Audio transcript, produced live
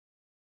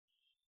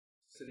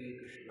श्री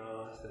कृष्णा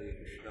श्री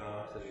कृष्णा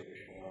श्री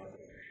कृष्णा।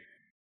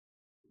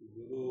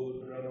 गुरु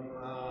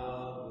ब्रह्मा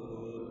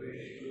गुरु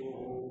विष्णु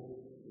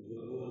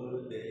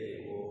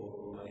गुरुदेवो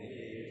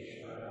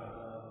महेश्वरः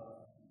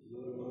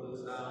गुरु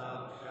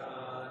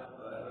साक्षात्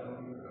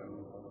परं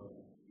ब्रह्म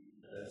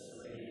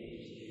तस्मै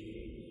श्री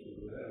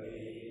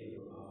गुरवे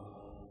नमः।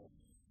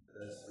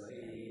 तस्मै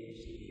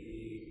श्री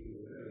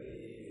गुरवे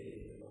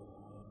नमः।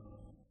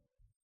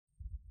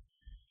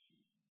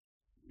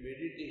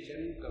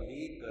 मेडिटेशन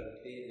कभी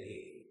करते नहीं।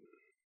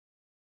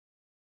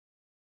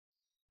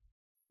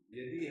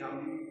 यदि हम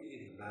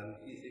इस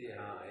भ्रांति से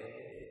यहाँ आए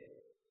हैं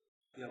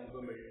कि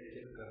हमको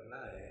मेडिटेशन करना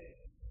है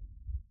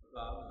तो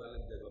आप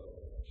गलत जगह हो।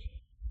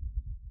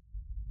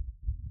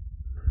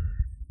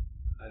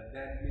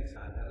 आध्यात्मिक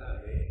साधना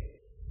में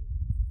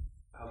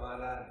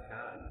हमारा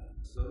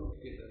ध्यान स्वरूप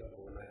की तरफ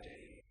होना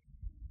चाहिए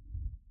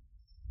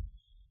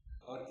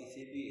और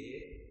इसीलिए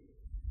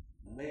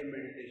मैं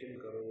मेडिटेशन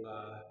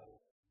करूँगा,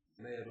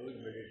 मैं रोज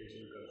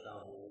मेडिटेशन करता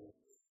हूँ,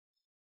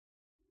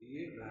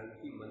 ये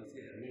भ्रांति मन से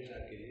हमेशा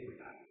के लिए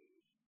उठा दे।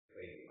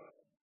 पहली बात,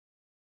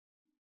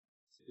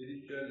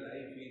 spiritual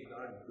life is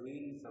not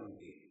doing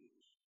something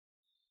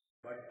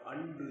but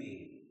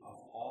undoing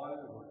of all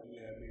what we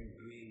have been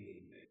doing in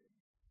life.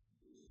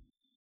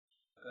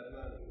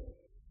 करना नहीं।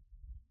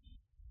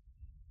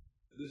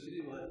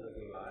 दूसरी महत्व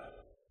की बात,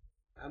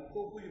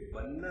 हमको कुछ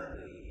बनना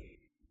नहीं है।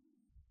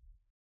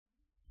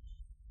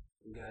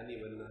 ज्ञानी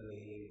बनना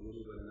नहीं है,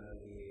 गुरु बनना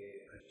नहीं है,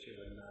 अच्छे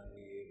बनना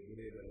नहीं है,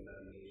 बुरे बनना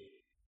नहीं है।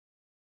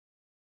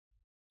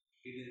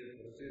 It is a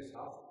process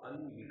of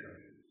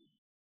unbecoming.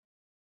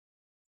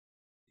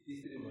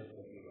 तीसरी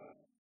महत्व की बात,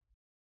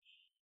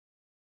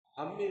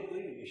 हमें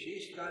कोई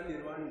विशेषता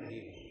निर्माण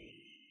नहीं होगी।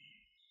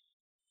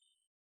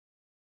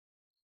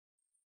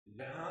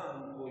 जहाँ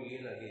हमको ये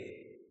लगे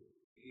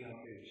कि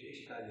हमें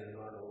विशेषता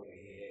निर्माण हो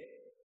रही है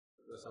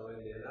तो समझ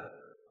लेना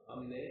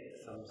हमने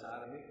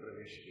संसार में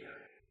प्रवेश किया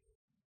है।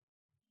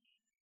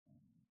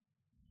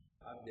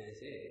 अब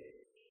जैसे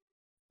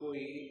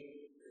कोई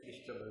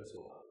डिस्टर्बेंस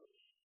हुआ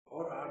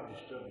और आप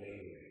डिस्टर्ब नहीं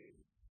हुए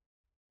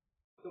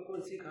तो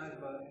कौन सी खास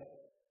बात है?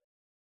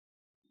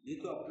 ये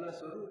तो अपना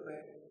स्वरूप है।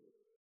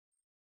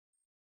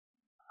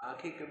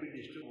 आंखें कभी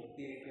डिस्टर्ब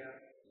होती है क्या?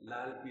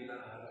 लाल पीला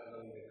हरा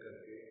रंग देख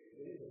करके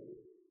नहीं होती।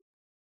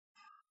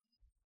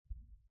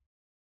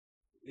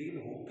 लेकिन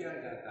हो क्या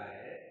जाता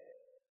है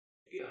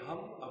कि हम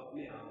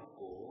अपने आप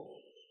को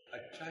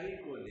अच्छाई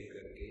को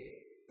लेकर के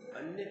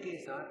अन्य के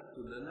साथ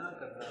तुलना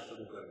करना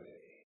शुरू कर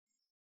देते हैं।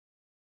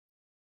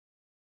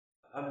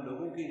 हम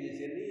लोगों के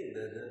जैसे नहीं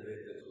 10-10 बजे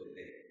तक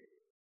सोते हैं,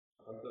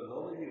 हम तो 9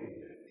 बजे उठ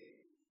जाते हैं।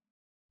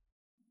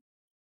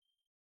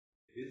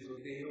 फिर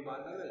सोते हैं, वो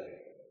बात अलग है।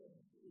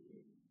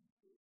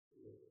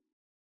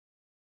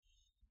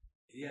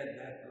 ये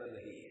अध्यात्म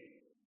नहीं है।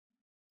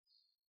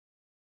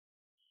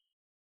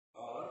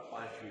 और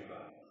पांचवी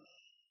बात,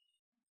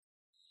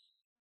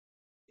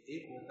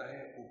 एक होता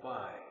है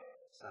उपाय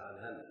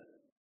साधन,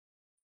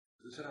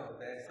 दूसरा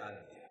होता है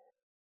साध्य।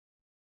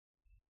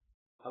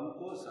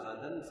 हमको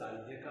साधन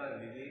साध्य का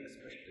विवेक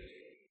स्पष्ट है।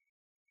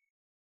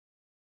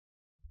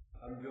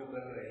 हम जो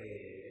कर रहे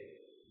हैं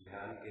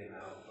ध्यान के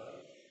नाम पर,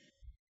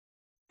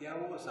 क्या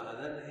वो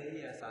साधन है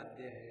या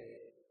साध्य है?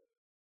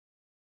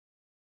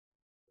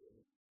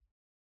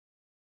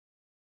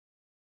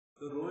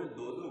 तो रोज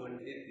 2-2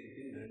 घंटे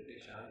 3-3 घंटे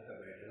शांत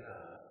बैठना,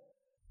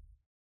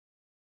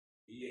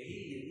 यही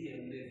यदि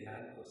हमने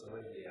ध्यान को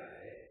समझ लिया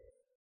है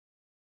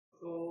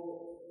तो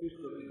कुछ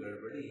तो भी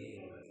गड़बड़ी है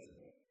हमारे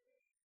समय।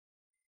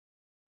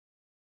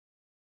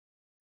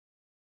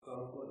 तो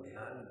हमको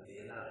ध्यान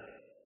देना है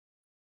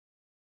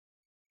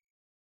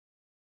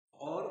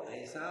और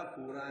ऐसा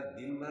पूरा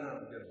दिन भर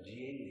हम जब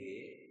जिएंगे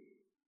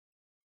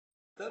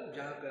तब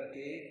जा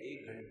करके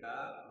 1 घंटा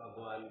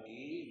भगवान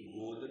की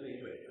गोद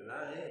में बैठना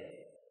है।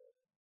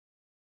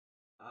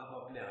 आप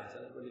अपने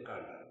आसन को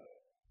निकाल लो।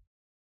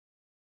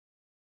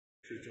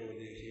 शुचो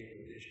देशे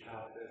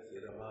प्रतिष्ठाप्य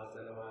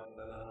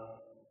स्थिरमासनमात्मनः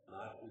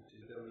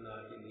नात्युच्चितम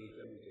नाति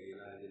नीचम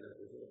चैलाजिन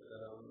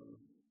कुशोत्तरम।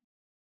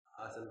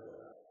 आसन को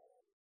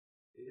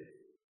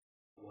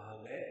वहां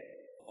गए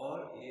और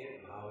ये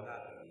भावना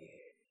करनी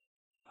है,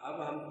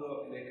 अब हम तो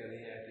अपने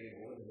कन्हैया की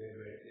गोद में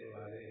बैठने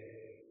वाले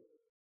हैं।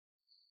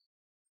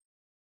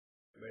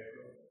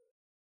 बैठो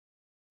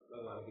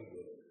भगवान की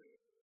गोद में।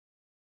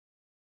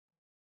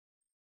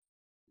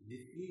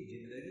 जितनी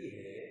जिंदगी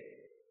है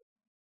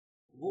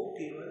वो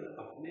केवल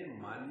अपने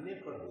मानने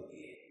पर होती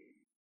है।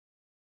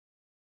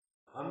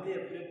 हमने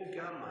अपने को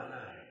क्या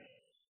माना है,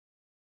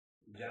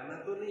 जाना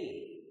तो नहीं।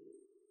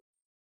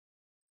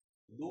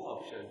 2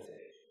 ऑप्शन है,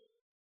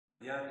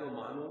 या तो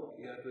मानो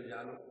या तो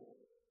जानो।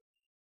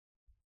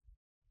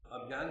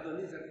 अब जान तो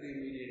नहीं सकते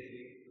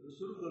इमीडिएटली, तो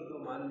शुरू कर दो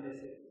मानने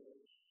से।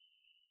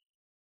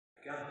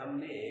 क्या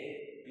हमने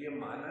ये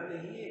माना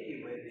नहीं है कि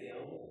मैं दिया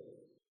हूं?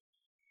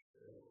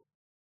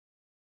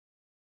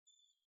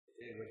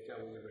 एक बच्चा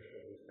मुझे प्रश्न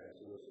पूछता है,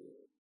 सुनो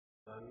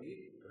मांगी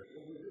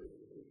प्रश्न पूछो,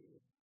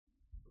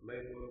 मैं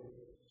बोलूं।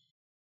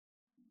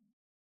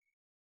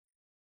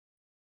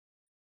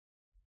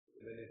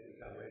 मैंने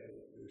पूछा, मैं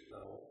पूछता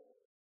हूँ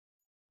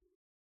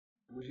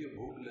मुझे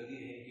भूख लगी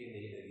है कि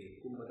नहीं लगी,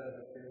 तुम बता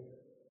सकते हो?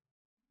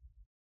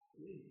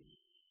 नहीं,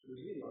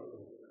 मुझे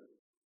मालूम होगा।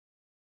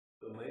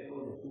 तो मैं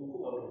कौन हूँ? तुमको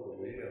मालूम हो,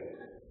 मैं क्या हूँ?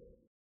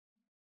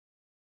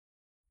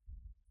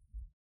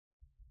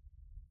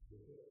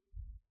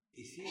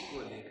 इसी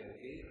को लेकर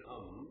के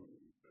हम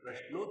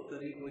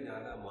प्रश्नोत्तरी को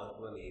ज्यादा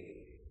महत्व नहीं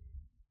देंगे।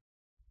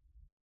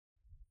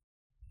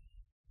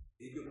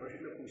 ये जो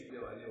प्रश्न पूछने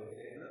वाले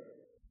होते हैं ना,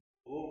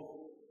 वो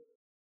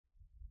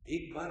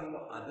एक बार वो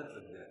आदत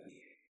लग जाती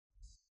है।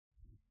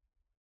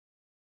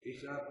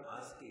 It's not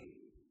asking,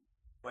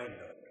 find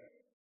out.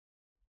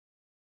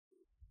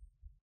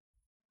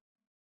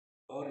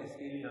 और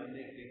इसके लिए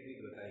हमने एक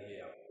टेक्निक बताई है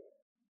आपको।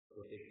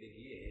 तो टेक्निक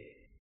ये है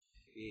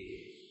कि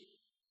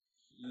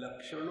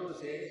लक्षणों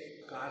से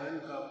कारण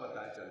का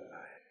पता चलता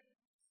है।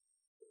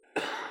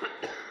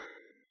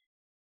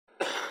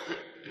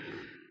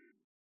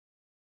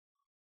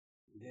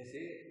 जैसे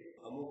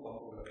अमुक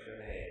अमुक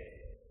लक्षण है,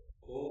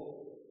 वो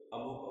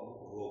अमुक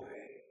अमुक रोग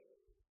है।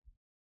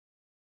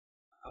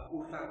 अब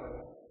उल्टा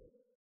करो,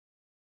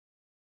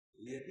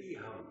 यदि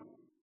हम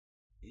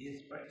ये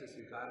स्पष्ट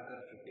स्वीकार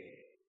कर चुके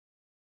हैं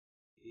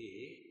कि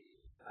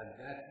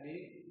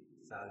आध्यात्मिक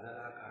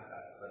साधना का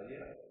तात्पर्य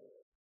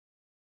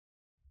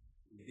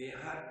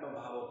देहात्म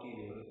भाव की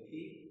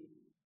निवृत्ति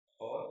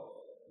और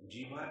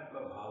जीवात्म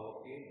भाव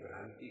के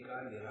भ्रांति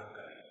का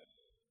निराकरण,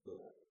 तो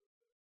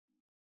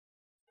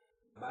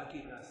बाकी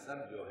का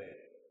सब जो है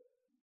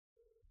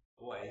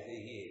वो ऐसे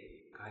ही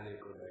खाने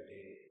को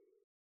बैठे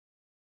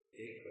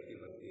एक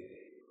प्रतिभक्ति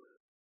थे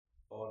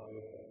और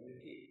जो पत्नी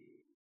थी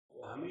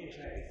वो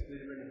हमेशा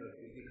एक्सपेरिमेंट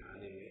करती थी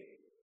खाने में,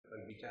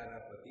 पर बेचारा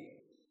पति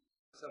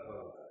सफल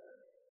होता था।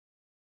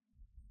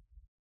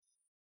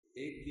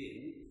 एक दिन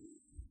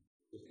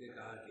उसने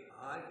कहा कि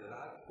आज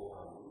रात को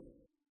हम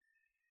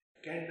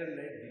कैंडल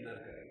लाइट डिनर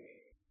करेंगे,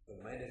 तो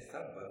मैंने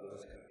सब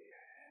बंदोबस्त कर दिया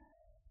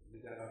है।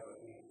 बेचारा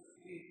पति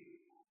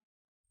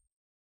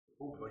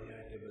खूब बढ़िया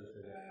टेबल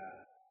सजाया,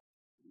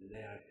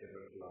 नया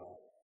टेबल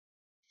क्लॉथ,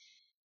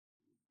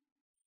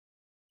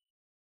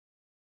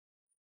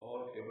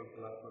 और टेबल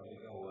क्लॉथ पर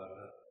लिखा हुआ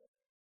था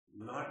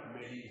नॉट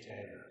मेड इन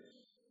चाइना।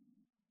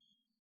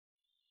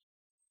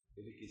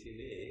 यदि किसी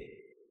ने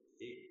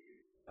एक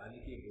पानी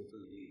की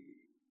बोतल दी,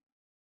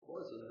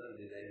 बहुत सुंदर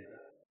डिजाइन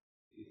था,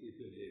 किसी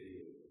से ले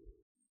ली,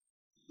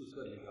 उस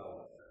पर लिखा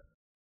हुआ था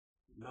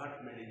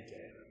not made in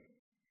China.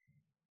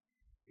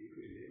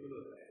 Label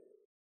होता है।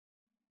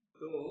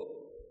 तो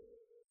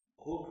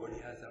खूब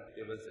बढ़िया सा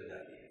टेबल सजा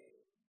दिया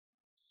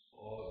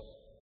और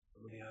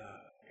बढ़िया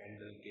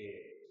कैंडल के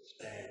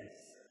स्टैंड्स,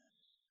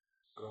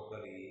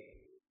 क्रॉकरी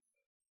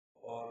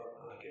और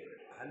आके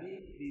बैठा हनी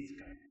प्लीज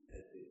का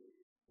ऐसे,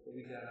 तो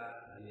बेचारा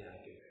हनी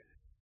आके बैठा।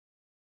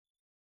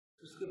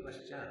 उसके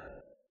पश्चात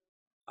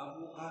अब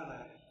वो खा रहा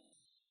है।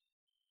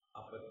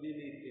 अब पत्नी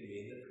ने इतनी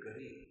मेहनत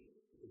करी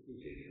तो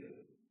पूछेगी ना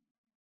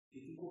कि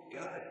तुमको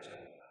क्या अच्छा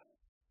लगा।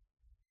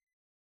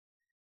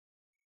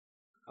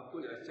 अब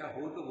कुछ अच्छा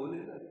हो तो बोले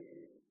ना,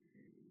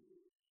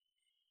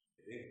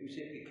 एक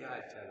पूछे कि क्या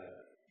अच्छा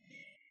लगा,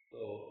 तो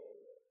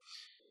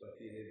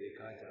पति ने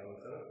देखा चारों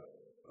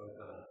तरफ और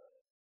कहा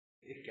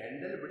ये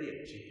कैंडल बड़ी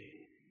अच्छी है।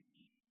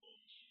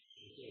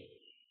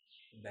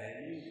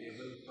 डाइनिंग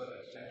टेबल पर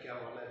अच्छा क्या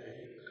होना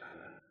चाहिए?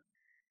 खाना,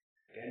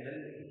 कैंडल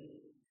नहीं।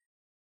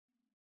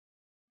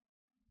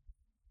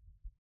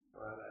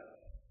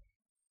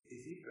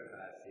 इसी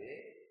प्रकार से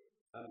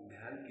हम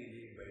ध्यान के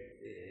लिए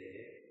बैठते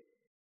हैं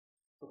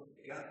तो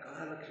क्या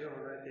कहाँ लक्ष्य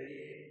होना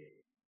चाहिए?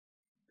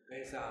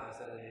 कैसा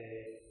आसन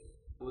है,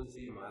 कौन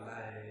सी माला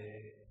है,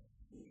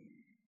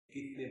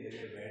 कितने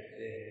बजे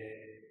बैठते हैं,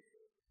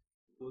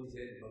 कौन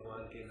से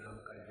भगवान के नाम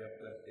का जप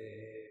करते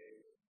हैं,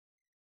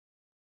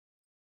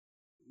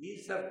 ये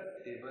सब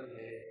टेबल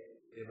है,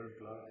 टेबल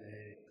क्लॉथ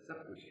है,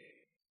 सब कुछ है।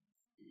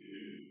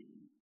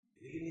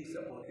 लेकिन ये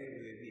सब होते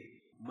हुए भी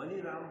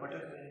मनी राम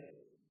भटक रहे हैं,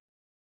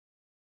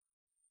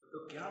 तो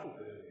क्या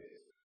उपयोग है?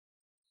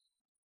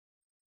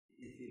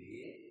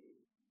 इसीलिए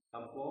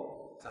हमको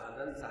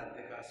साधन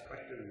साध्य का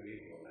स्पष्ट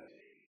विवेक होना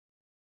चाहिए।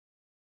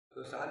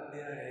 तो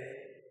साध्य है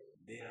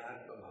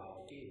देहात्म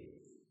भाव की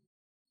निवृत्ति।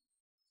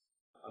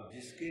 अब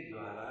जिसके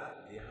द्वारा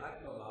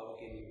देहात्म भाव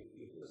की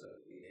निवृत्ति हो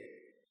सकती है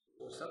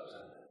वो सब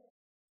साधन,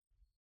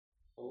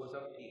 वो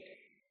सब ठीक है।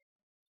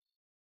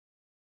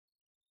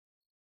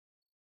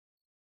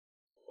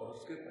 और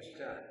उसके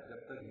पश्चात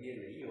जब तक ये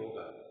नहीं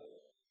होगा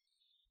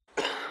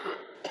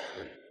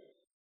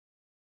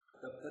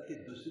तब तक ये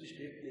दूसरी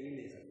स्टेप नहीं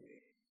ले सकते।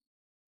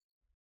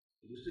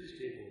 दूसरी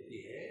स्टेप होती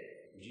है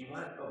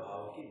जीवात्म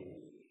भाव की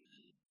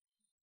निवृत्ति,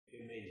 कि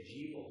मैं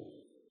जीव हूं,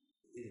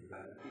 इस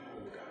भ्रांति को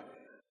निकाल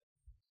देना।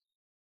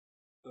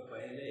 तो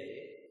पहले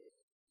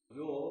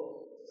जो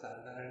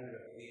साधारण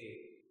व्यक्ति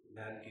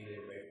ध्यान के लिए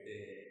बैठते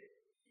हैं,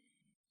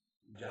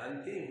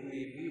 जानते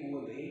हुए भी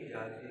वो नहीं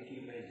जानते कि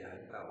मैं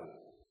जानता हूं,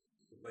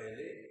 तो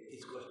पहले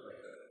इसको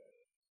स्पष्ट करो।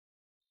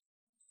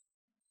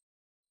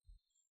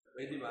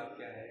 पहली बात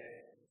क्या है?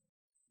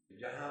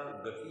 जहां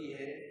गति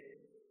है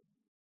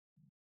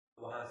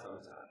वहां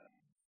संसार है,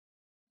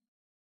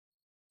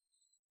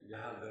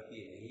 जहां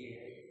गति नहीं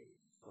है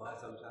वहां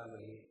संसार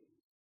नहीं।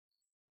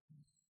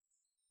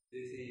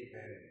 जैसे ये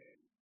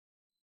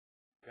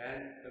फैन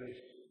कभी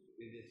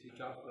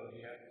स्विच ऑफ कर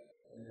दिया,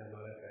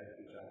 हमारा फैन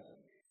स्विच ऑफ कर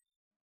दिया,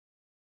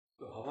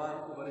 तो हवा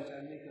हमको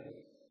परेशान नहीं कर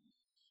रही।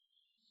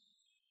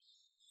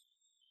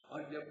 और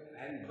जब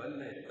फैन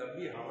बंद है तब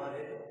भी हवा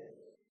है,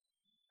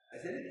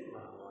 ऐसे नहीं कि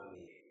हवा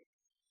नहीं है।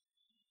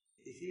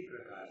 इसी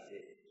प्रकार से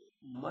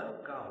मन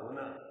का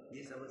होना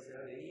ये समस्या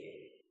नहीं है,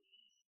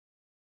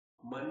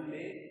 मन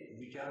में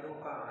विचारों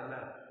का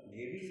आना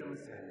ये भी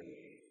समस्या नहीं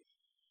है,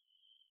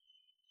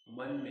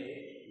 मन में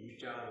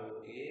विचारों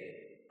के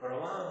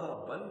प्रवाह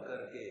बंद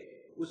करके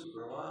उस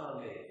प्रवाह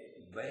में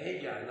बह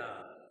जाना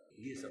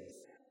ये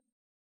समस्या है।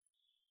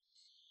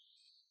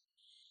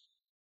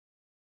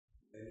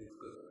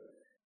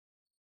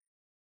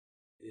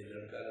 ये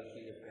लड़का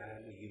लड़की जब प्यार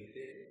में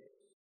गिरते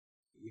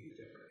ये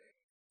चक्कर है,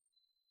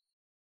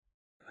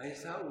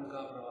 ऐसा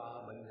उनका प्रवाह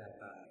बन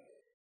जाता है।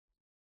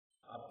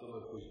 अब तो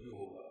मैं कुछ भी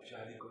होगा,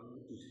 शादी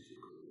करूंगी किसी से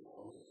करूंगा,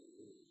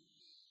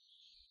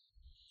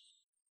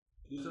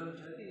 दूसरा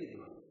चाहती है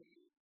दिमाग।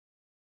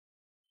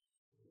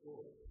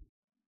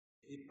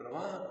 ये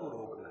प्रवाह को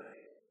रोकना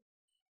है,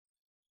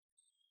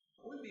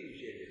 कोई भी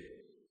विषय ले लो।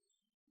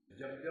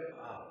 जब जब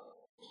आप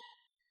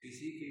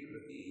किसी के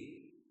प्रति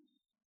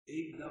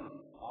एकदम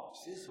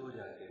ऑब्सेस हो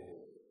जाते हो,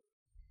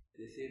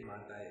 जैसे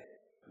माताएं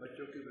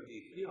बच्चों के प्रति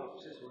इतनी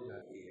ऑब्सेस हो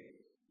जाती है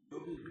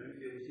 24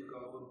 घंटे उसी का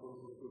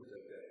कुट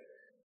सकते हैं,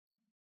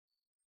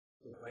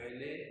 तो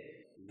पहले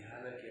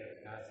ध्यान के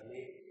अभ्यास में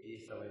ये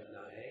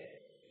समझना है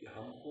कि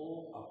हमको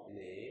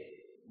अपने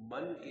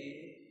मन के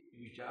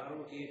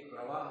विचारों के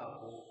प्रवाह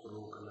को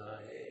रोकना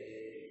है।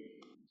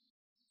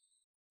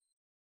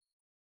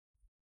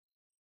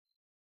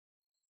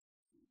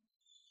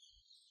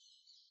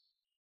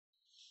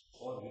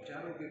 और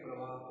विचारों के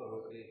प्रवाह को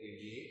रोकने के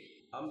लिए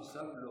हम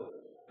सब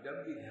लोग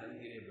जब भी ध्यान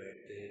के लिए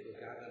बैठते हैं तो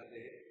क्या करते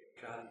हैं,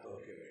 शांत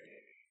होकर बैठे।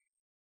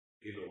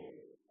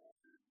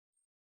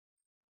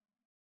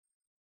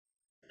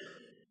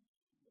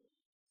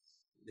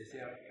 जैसे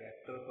आप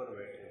ट्रैक्टर पर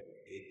बैठे हो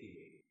खेती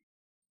में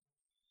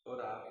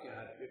और आपके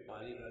हाथ में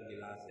पानी का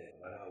गिलास है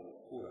भरा हुआ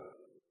पूरा,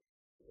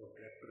 और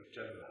ट्रैक्टर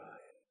चल रहा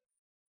है,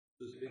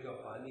 तो उसमें का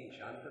पानी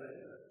शांत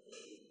रहेगा।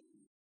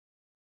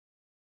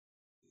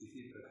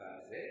 इसी प्रकार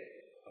से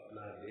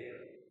अपना देह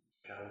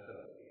शांत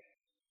रखिए,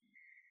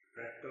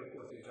 ट्रैक्टर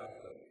को स्विच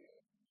ऑफ कर दिया।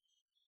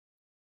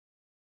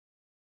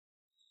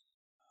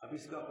 अब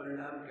इसका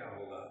परिणाम क्या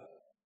होगा,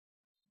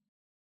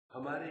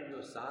 हमारे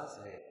जो सांस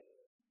है,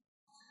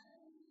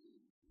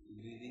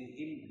 ब्रीदिंग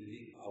इन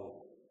ब्रीदिंग आउट,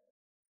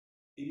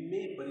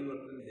 इनमें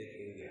परिवर्तन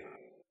देखेंगे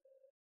आप।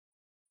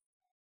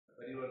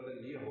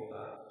 परिवर्तन ये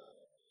होगा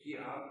कि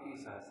आपकी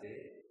सांसें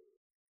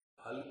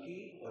हल्की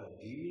और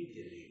धीमी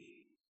चलेगी,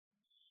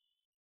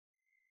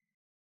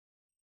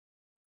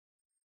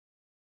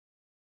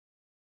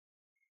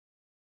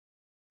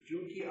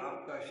 क्योंकि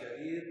आपका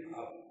शरीर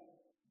अब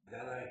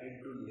ज्यादा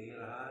हिलडुल नहीं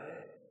रहा है,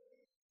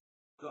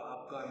 तो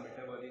आपका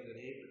मेटाबॉलिक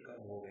रेट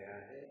कम हो गया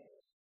है,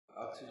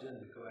 ऑक्सीजन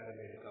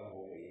रिक्वायरमेंट कम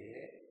हो गई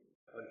है,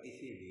 और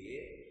इसीलिए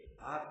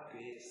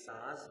आपके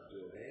सांस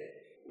जो है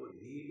वो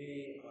धीमे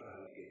और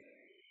हल्के हैं।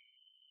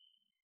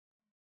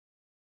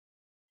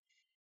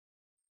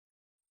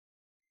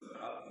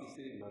 अब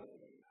तीसरी बात,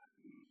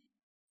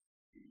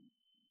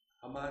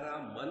 हमारा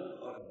मन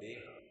और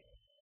देह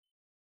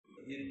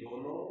ये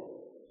दोनों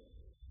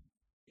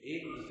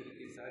एक दूसरे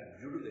के साथ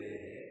जुड़ गए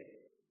हैं,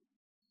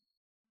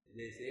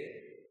 जैसे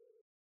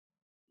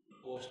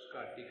पोस्ट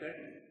का टिकट,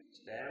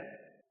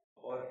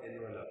 स्टैम्प और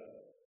एनवलप,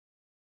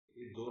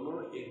 ये दोनों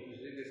एक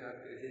दूसरे के साथ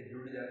कैसे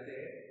जुड़ जाते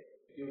हैं,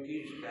 क्योंकि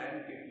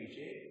स्टैम्प के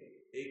पीछे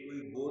एक कोई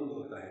गोंद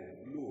होता है,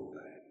 ग्लू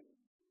होता है।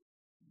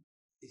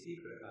 इसी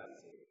प्रकार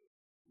से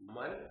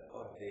मन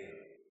और देह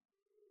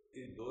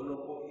इन दोनों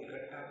को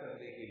इकट्ठा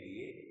करने के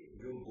लिए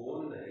जो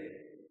गोंद है,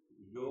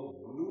 जो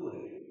ग्लू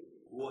है,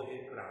 वो है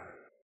प्राण।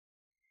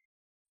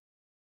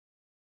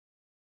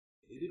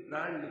 यदि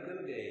प्राण निकल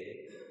गए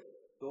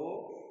तो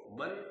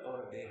मन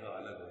और देह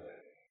अलग हो जाए।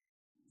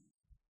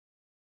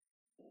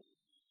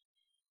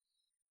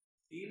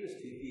 तीन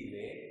स्थिति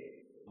में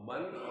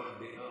मन और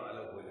देह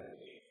अलग हो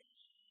जाते हैं।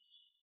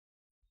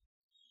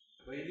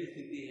 पहली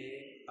स्थिति है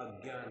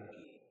अज्ञान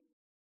की।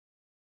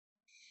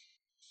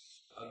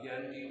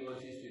 अज्ञान की कौन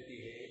सी स्थिति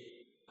है,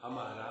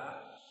 हमारा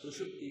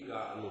सुषुप्ति का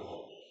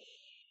अनुभव।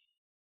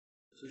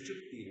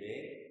 सुषुप्ति में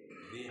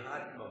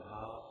देहात्म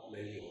भाव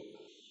नहीं होता,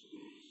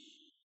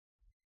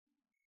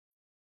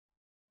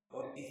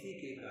 और इसी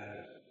के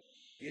कारण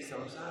ये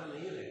संसार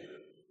नहीं रहता।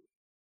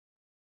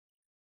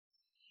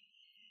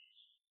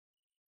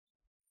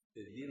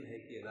 दिन है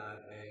कि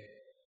रात है,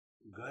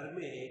 घर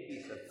में है कि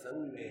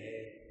सत्संग में है,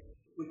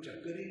 कोई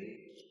चक्कर ही नहीं,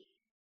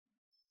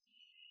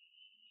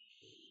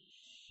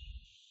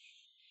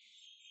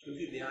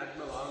 क्योंकि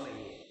देहात्म भाव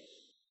नहीं है।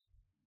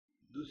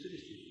 दूसरी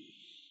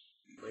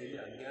स्थिति, पहले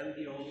अज्ञान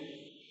की होगी,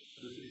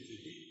 दूसरी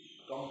स्थिति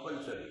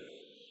कंपल्सरी।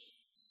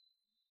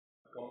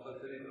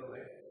 कंपल्सरी तो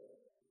है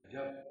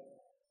जब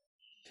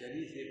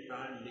शरीर से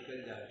प्राण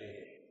निकल जाते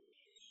हैं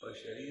और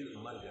शरीर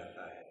मर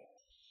जाता है,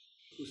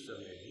 उस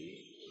समय भी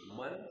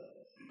मन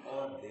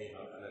और देह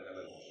अलग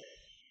अलग हो गए।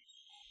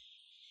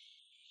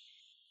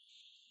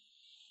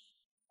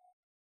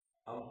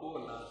 हमको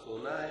ना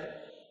सोना है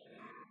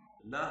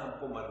ना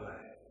हमको मरना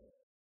है।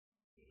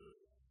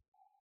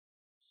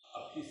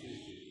 अब तीसरी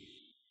स्थिति,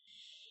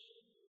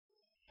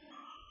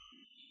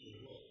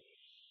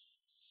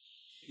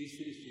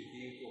 तीसरी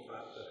स्थिति को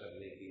प्राप्त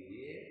करने के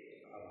लिए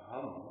अब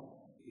हम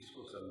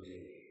इसको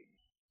समझेंगे।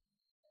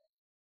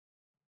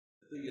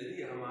 तो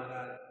यदि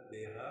हमारा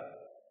देह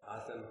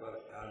आसन पर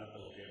शांत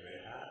होकर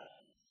बैठा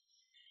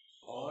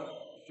और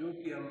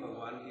क्योंकि हम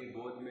भगवान की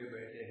गोद में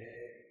बैठे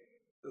हैं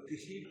तो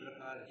किसी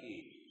प्रकार की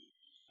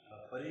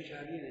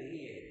परेशानी नहीं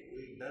है,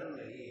 कोई डर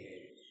नहीं है,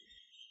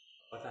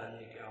 पता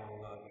नहीं क्या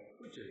होगा,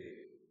 कुछ नहीं,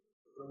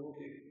 प्रभु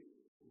की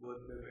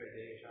गोद में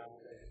बैठे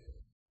शांत है,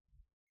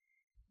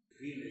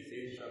 feel a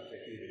sense of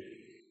security.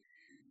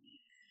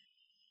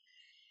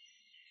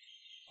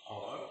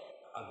 और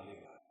अगली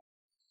बात,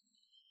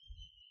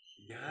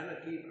 ध्यान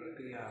की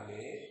प्रक्रिया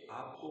में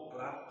आपको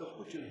प्राप्त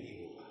कुछ नहीं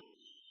होगा।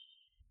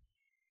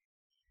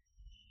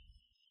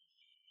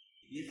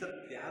 ये सब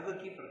त्याग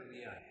की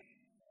प्रक्रिया है,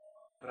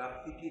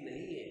 प्राप्ति की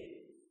नहीं है।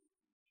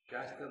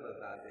 शास्त्र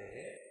बताते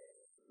हैं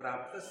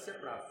प्राप्त से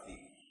प्राप्ति।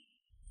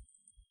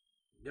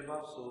 जब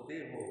आप सोते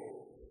हो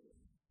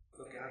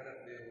तो क्या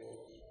करते हो?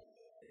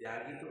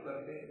 त्याग ही तो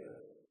करते हैं ना।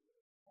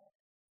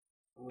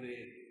 पूरे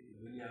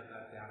दुनिया का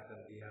त्याग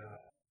कर दिया,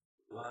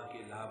 वहाँ के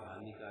लाभ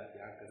हानि का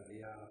त्याग कर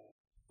दिया,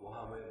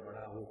 वहाँ मैं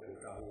बड़ा हूँ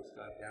छोटा हूँ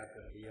उसका त्याग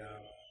कर दिया,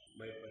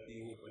 मैं पति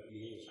हूँ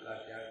उसका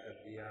त्याग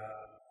कर दिया,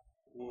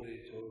 पूरे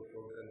छोड़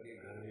करके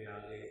घर में आ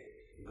गए,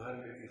 घर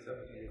में भी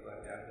सब चीज़ों का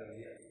त्याग कर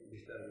दिया,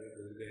 बिस्तर में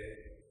घुस गए,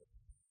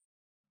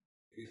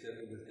 बिस्तर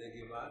में घुसने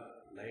के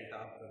बाद लाइट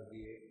ऑफ कर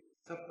दिए,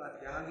 सबका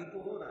त्याग ही तो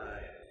हो रहा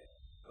है।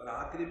 और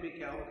आखिरी में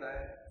क्या होता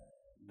है?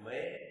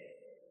 मैं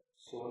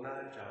सोना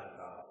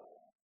चाहता हूँ,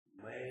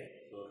 मैं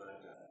सोना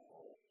चाहता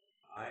हूँ,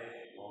 I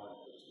want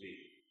to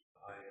sleep,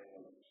 I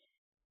want to sleep।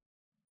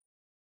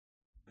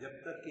 जब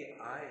तक कि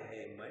I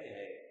है, मैं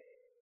है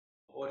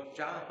और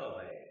चाह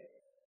है,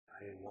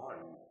 I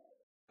want,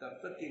 तब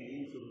तक की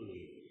नींद शुरू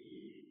नहीं।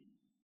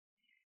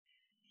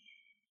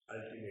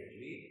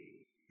 अल्टीमेटली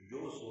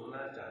जो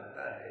सोना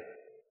चाहता है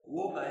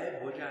वो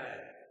गायब हो जाए।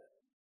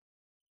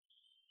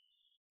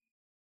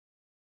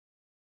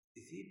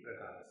 इसी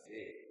प्रकार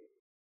से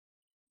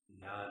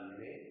ध्यान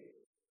में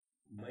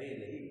मैं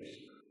नहीं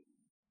बचता।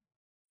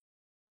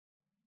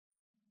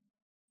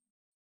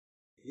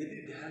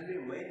 यदि ध्यान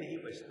में मैं नहीं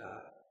बचता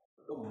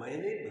तो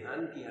मैंने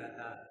ध्यान किया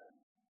था,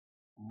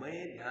 मैं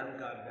ध्यान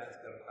का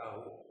अभ्यास करता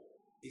हूं,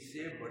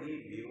 इससे बड़ी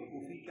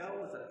बेवकूफी क्या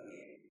हो सकती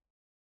है?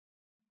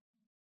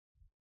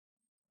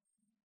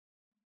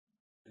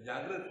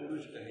 जागृत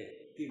पुरुष कहे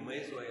कि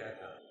मैं सोया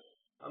था,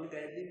 हम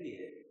कहते भी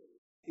है,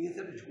 ये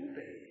सब झूठ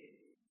है।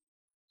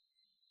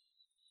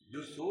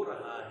 जो सो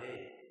रहा है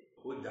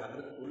वो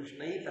जागृत पुरुष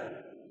नहीं था,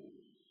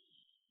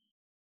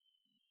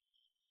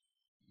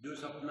 जो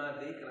सपना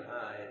देख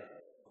रहा है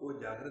वो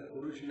जागृत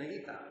पुरुष नहीं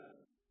था,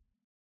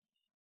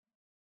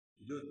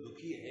 जो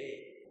दुखी है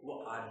वो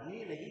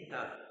आदमी नहीं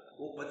था,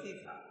 वो पति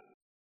था।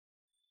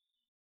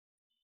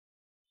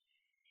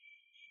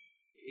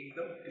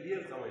 एकदम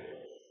क्लियर समझ लो।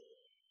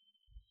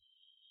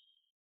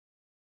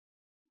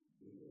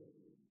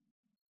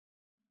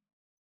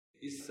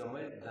 इस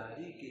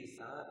समझदारी के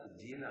साथ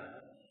जीना,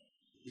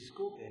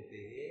 इसको कहते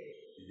हैं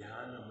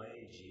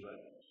ध्यानमय जीवन।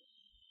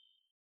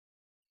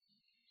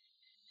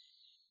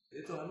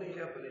 ये तो हमें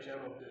क्या परेशान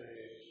होते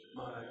रहे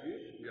महाराज जी,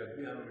 जब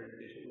भी हम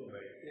मेडिटेशन में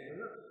बैठते हैं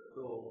ना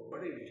तो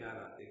बड़े विचार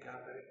आते, क्या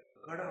करें?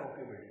 खड़ा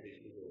होकर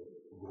मेडिटेशन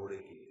को घोड़े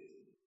की।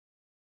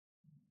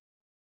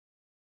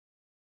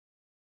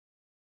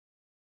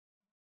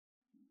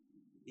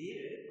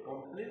 ये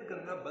कंप्लेन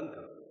करना बंद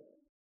करो।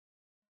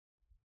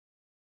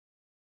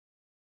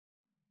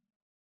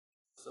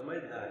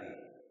 समझदारी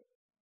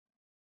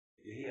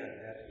यही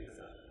आध्यात्मिक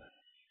साधना है।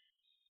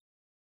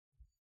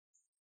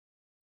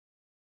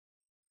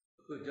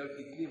 तो जब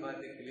इतनी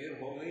बातें क्लियर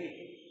हो गई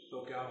तो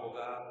क्या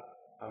होगा?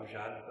 हम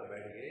शांत तो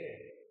बैठ गए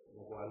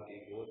भगवान की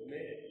गोद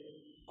में,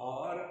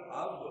 और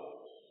अब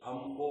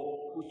हमको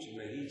कुछ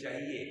नहीं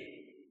चाहिए।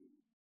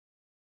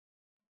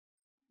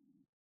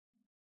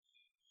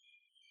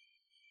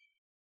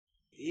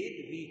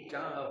 एक भी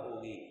चाह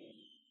होगी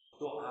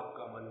तो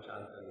आपका मन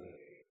शांत नहीं है।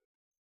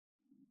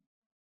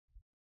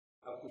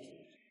 अब कुछ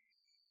नहीं,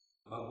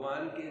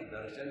 भगवान के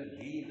दर्शन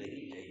भी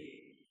नहीं चाहिए।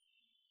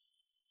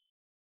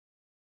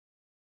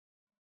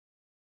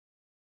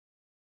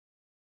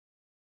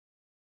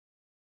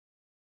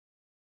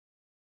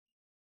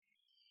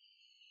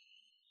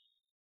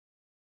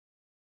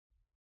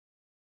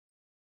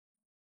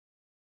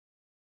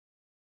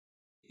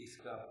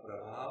 इसका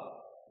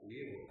प्रभाव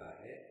ये होता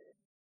है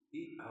कि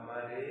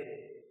हमारे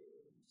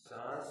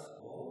सांस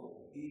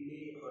बहुत धीमे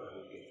और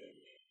हल्के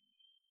चलते हैं।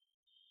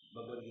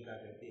 भगवद गीता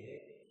कहती है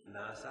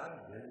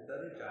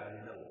नासाभ्यंतर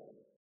चारिणम,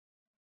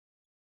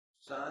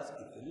 सांस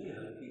इतनी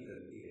हल्की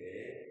चलती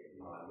है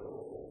मानो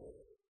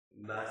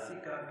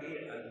नासिका के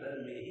अंदर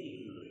में ही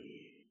हिल रही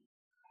है।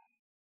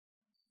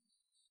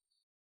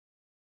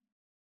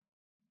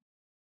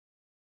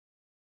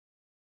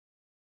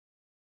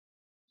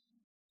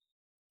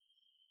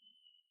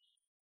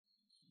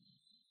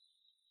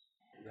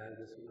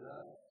 ध्यान से सुनना,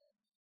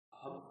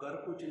 हम कर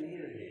कुछ नहीं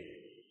रहे,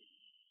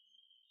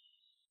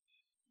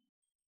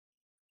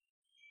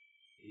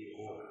 ये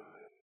हो रहा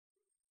है।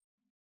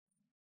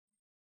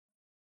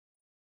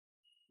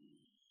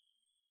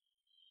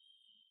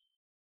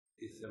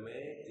 इस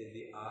समय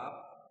यदि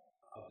आप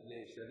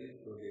अपने शरीर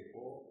को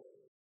देखो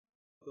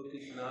तो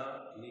कितना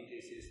नीचे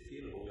से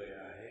स्थिर हो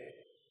गया है,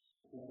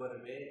 ऊपर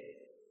में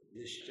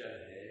निश्चल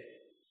है,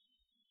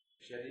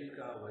 शरीर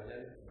का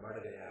वजन बढ़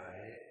गया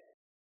है,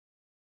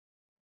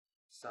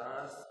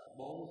 सांस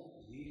बहुत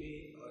धीमे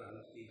और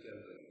हल्की चल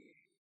रही है।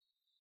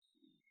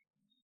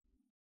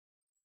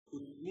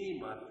 उतनी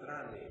मात्रा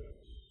में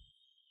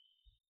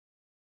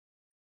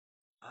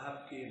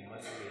आपके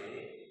मन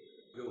में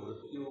जो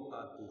वृत्तियों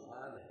का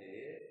तूफान है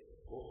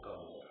वो कम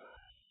हो रहा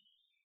है।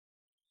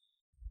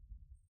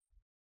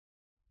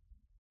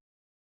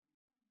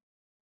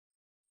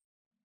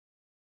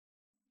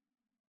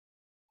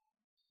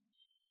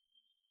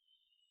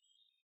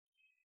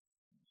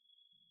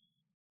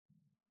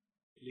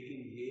 लेकिन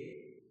ये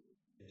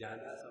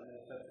ज्यादा समय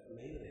तक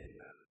नहीं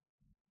रहता,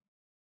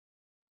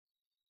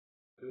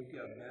 क्योंकि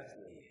अभ्यास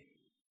नहीं है।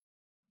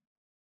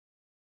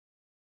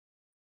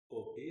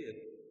 तो फिर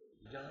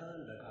जहां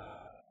लगा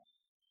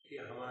कि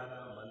हमारा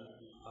मन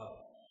अब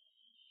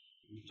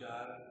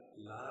विचार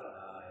ला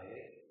रहा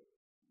है,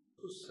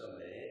 उस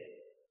समय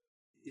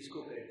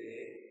इसको कहते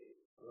हैं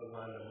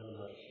भगवान रमन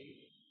महर्षि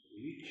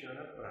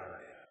वीक्षण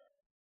प्राणायाम।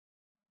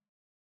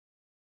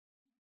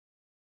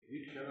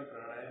 वीक्षण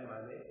प्राणायाम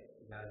माने,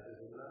 ध्यान से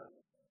सुनना,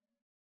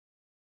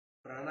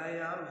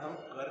 प्राणायाम हम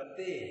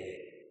करते हैं।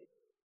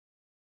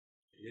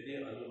 यदि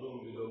अनुलोम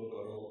विलोम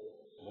करो,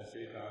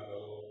 भस्त्रिका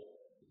करो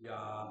या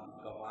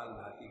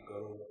कपालभाति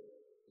करो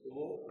तो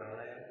वो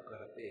प्राणायाम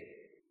करते हैं,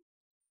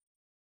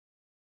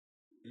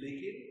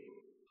 लेकिन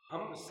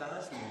हम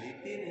सांस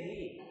लेते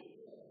नहीं,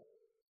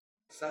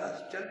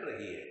 सांस चल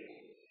रही है।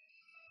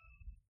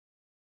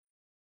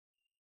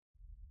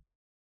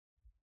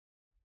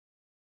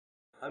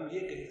 हम ये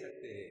कह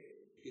सकते हैं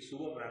कि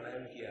सुबह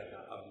प्राणायाम किया था,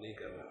 अब नहीं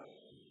कर रहा,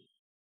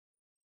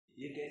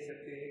 ये कह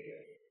सकते हैं क्या?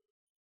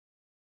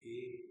 कि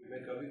मैं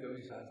कभी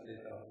कभी सांस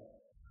लेता हूं,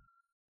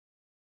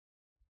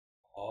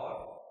 और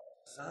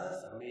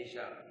सांस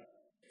हमेशा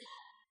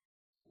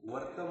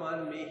वर्तमान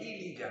में ही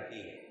ली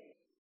जाती है।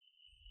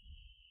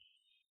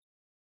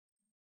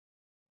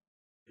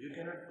 यू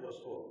कैनॉट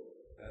पोस्टपोन,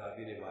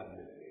 अभी ने बाद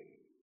में करेंगे,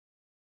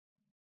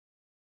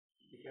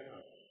 ठीक है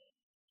ना?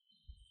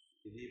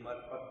 यदि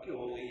बात पक्की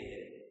हो गई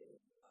है,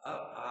 अब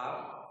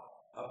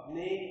आप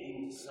अपने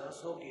इन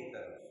सांसों की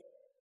तरफ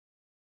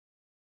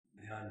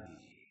ध्यान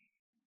दीजिए।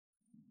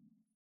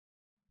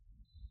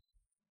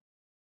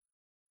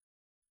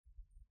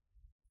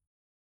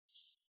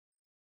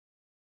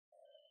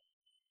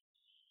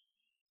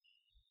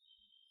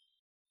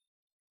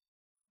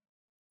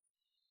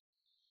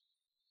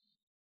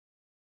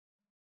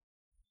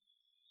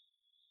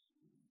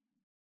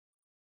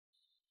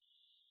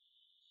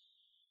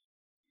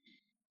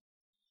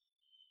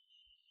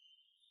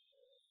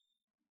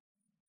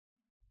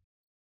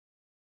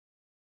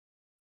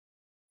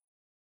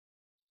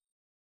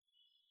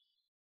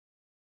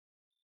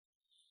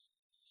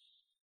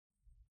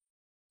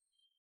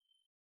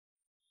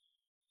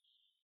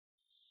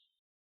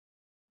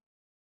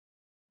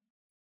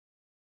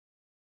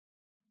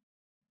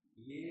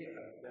 ये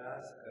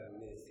अभ्यास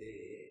करने से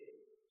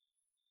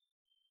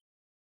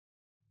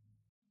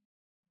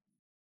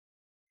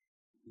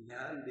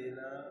ध्यान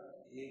देना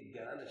एक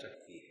ज्ञान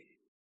शक्ति है।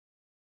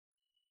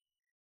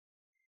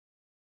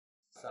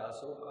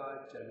 सांसों का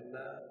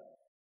चलना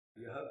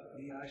यह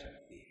क्रिया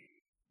शक्ति है।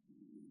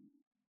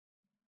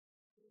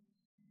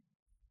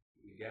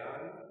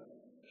 ज्ञान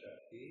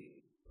शक्ति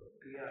और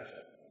क्रिया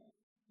शक्ति,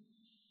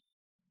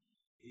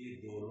 ये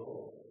दोनों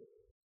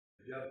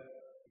जब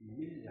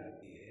मिल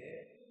जाती है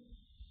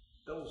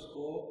तो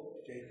उसको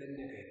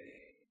चैतन्य कहते हैं।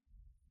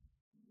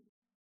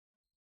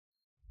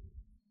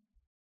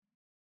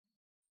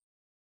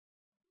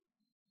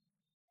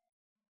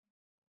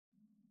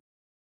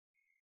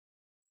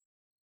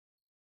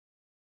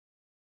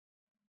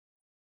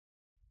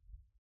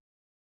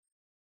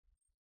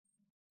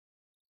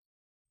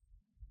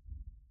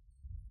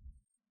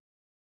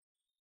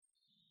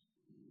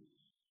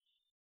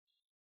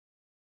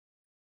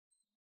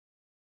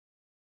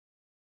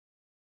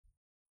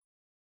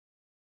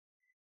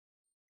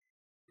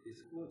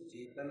 इसको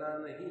चेतना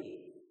नहीं,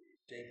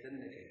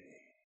 चैतन्य कहते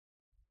हैं।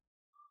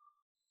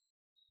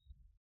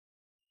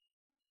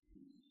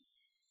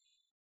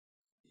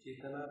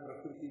 चेतना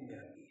प्रकृति में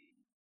आती है।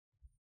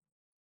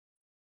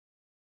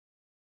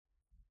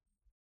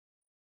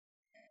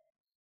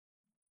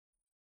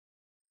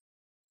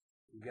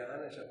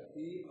 ज्ञान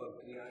शक्ति और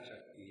क्रिया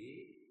शक्ति,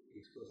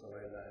 इसको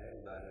समझना है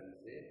उदाहरण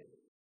से।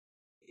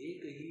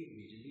 एक ही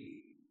बिजली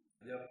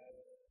जब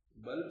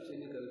बल्ब से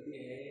निकलती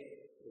है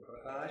तो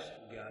प्रकाश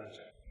ज्ञान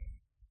शक्ति,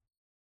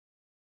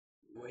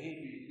 वही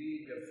बिजली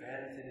जब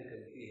फैन से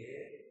निकलती है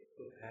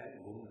तो फैन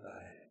घूमता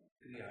है,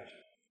 क्रिया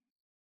शक्ति।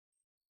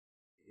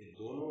 ये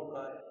दोनों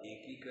का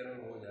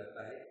एकीकरण हो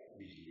जाता है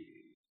बिजली।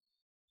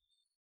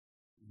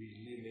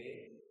 बिजली में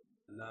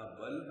ना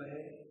बल्ब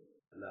है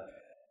ना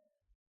फैन।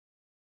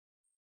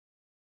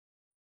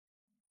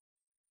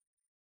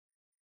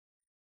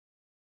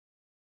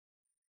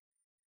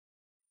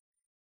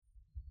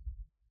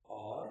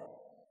 और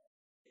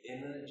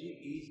energy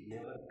is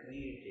never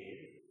created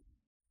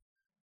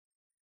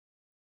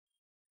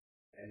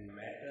and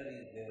matter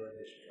is never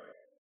destroyed.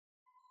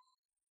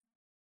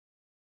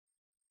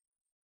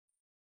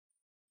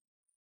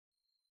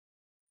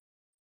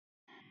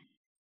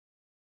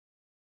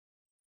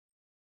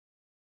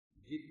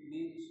 जितनी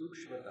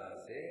सूक्ष्मता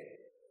से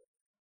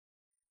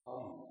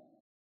हम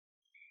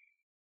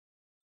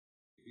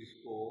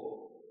इसको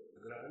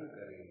ग्रहण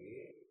करेंगे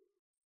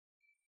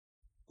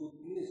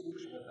उतनी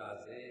सूक्ष्मता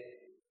से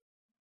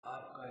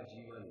आपका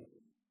जीवन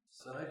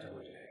सहज हो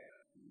जाएगा।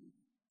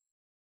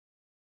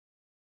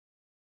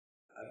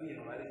 अभी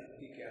हमारी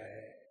स्थिति क्या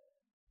है?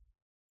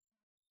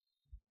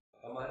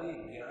 हमारी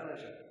ज्ञान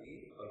शक्ति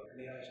और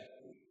क्रिया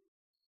शक्ति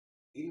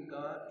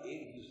इनका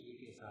एक दूसरे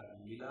के साथ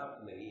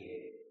मिलाप नहीं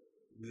है,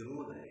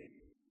 विरोध है।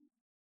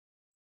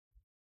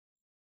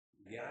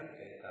 ज्ञान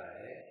कहता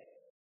है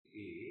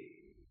कि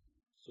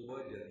सुबह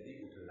जल्दी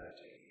उठना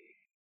चाहिए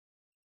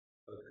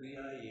और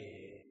क्रिया ये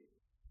है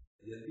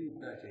जल्दी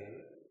उठना चाहिए,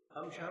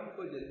 हम शाम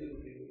को जल्दी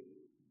उठेंगे,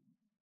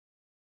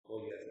 हो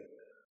गया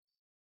सकता।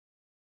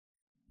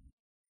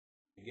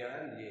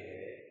 ज्ञान ये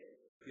है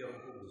कि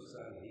हमको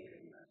गुस्सा नहीं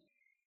करना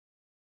चाहिए,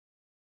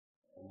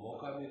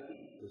 मौका में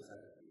गुस्सा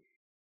करना चाहिए।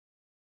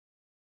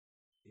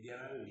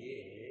 ज्ञान ये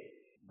है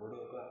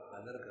बड़ों का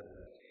आदर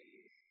करना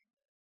चाहिए।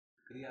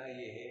 क्रिया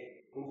ये है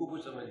उनको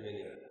कुछ समझ में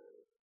नहीं आता।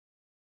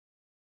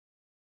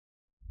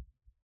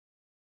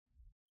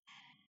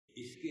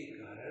 इसके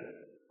कारण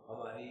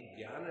हमारी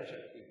ज्ञान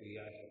शक्ति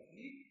क्रिया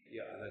शक्ति ये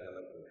अलग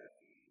अलग हो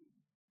जाती है।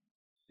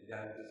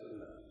 ध्यान से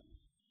सुनना,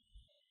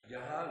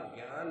 जहाँ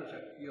ज्ञान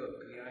शक्ति और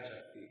क्रिया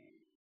शक्ति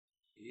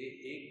ये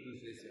एक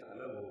दूसरे से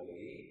अलग हो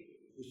गई,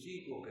 उसी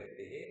को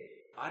कहते हैं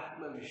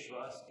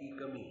आत्मविश्वास की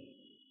कमी।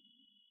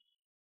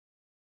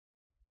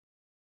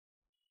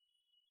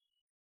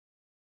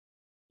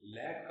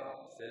 Lack of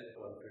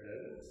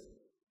self-confidence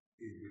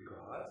is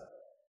because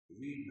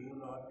we do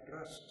not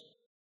trust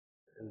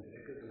and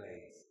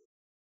recognize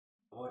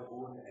our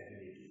own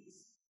abilities.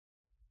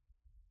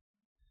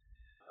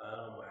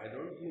 I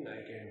don't think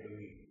I can do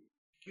it.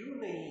 क्यों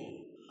नहीं?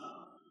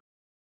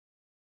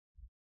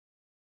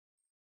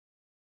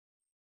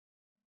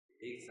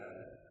 एक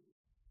साधक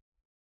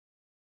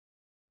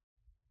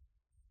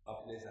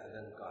अपने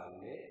साधन काल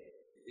में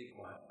एक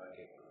महात्मा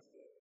के पास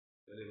गए।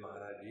 बोले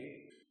महाराज जी,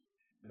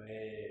 मैं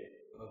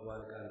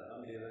भगवान का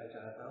नाम लेना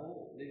चाहता हूँ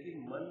लेकिन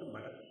मन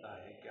भटकता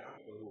है, क्या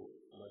करूँ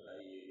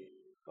बताइए,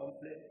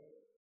 कंप्लेन।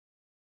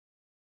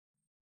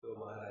 तो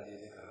महाराज जी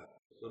ने कहा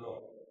सुनो,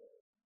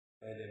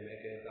 पहले मैं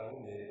कहता हूँ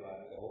मेरी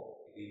बात कहो,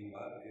 3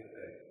 बार फिर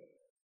कहे।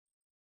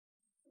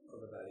 और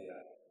बता दिया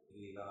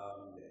श्री राम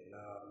जय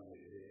राम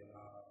जय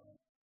राम,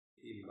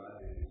 3 बार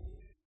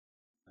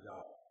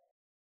जाओ।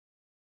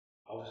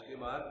 और उसके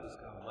बाद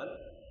उसका मन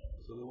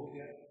शुरू हो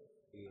गया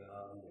श्री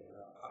राम जय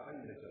राम,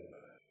 अखंड चल रहा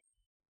है।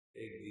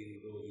 1 दिन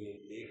 2 दिन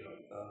 1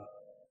 हफ्ता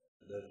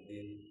 10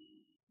 दिन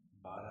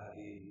 12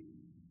 दिन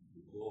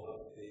 2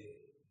 हफ्ते।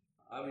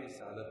 अब इस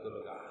साधक को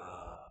लगा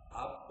हाँ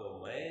अब तो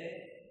मैं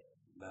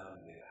नाम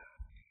ले रहा।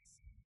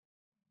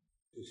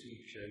 उसी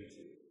क्षण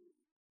से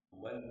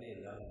मन ने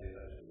नाम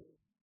लेना शुरू।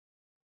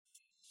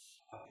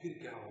 अब फिर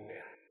क्या हो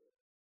गया?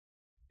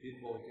 फिर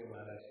पहुंचे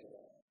महाराज के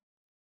पास।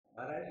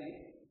 महाराज जी,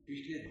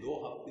 पिछले 2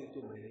 हफ्ते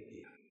तो मैंने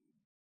किया,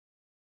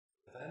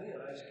 पता नहीं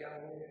आज क्या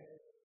हो गया,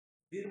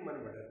 फिर मन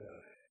भटक रहा है।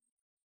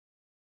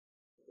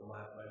 तो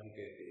महात्मा जी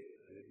कहते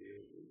अरे देव,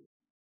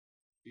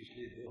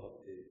 पिछले 2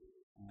 हफ्ते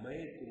मैं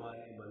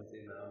तुम्हारे मन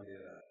से नाम ले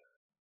रहा था,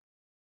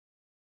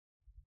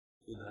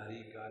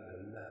 उधारी का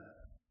धंधा।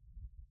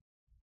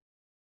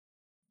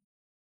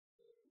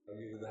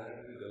 अभी उधारी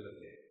भी गलत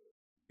है,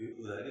 फिर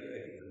उधारी का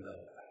ही धंधा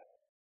होता है।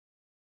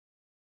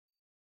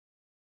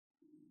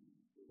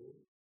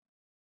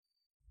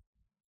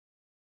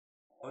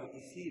 और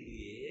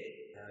इसीलिए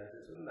ध्यान से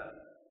सुनना,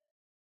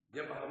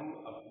 जब हम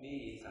अपनी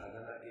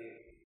साधना के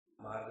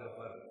मार्ग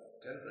पर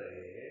चल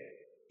रहे हैं,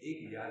 एक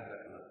याद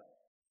रखना,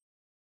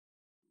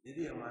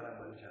 यदि हमारा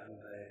मन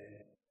शांत है,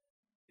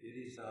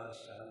 यदि सांस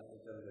शांत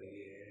चल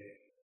रही है,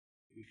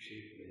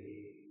 विक्षेप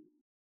नहीं,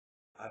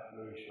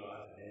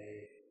 आत्मविश्वास है,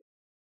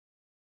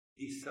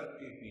 इस सब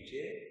के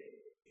पीछे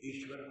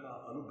ईश्वर का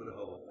अनुग्रह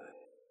होता है।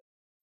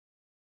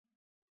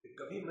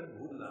 कभी मत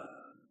भूलना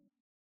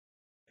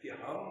कि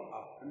हम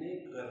अपने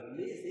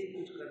करने से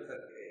कुछ कर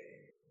सकते हैं।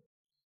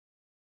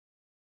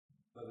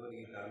 भगवद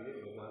गीता में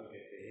भगवान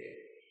कहते हैं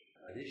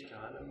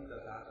अधिष्ठानम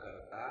तथा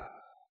कर्ता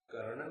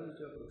करणम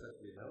च पृथक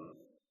विधम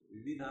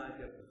विविधा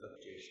च पृथक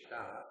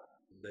चेष्टा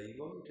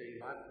दैवम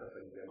चैवात्र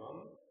पंचमम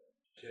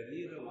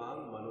शरीर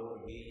वांग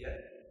मनोज्ञेय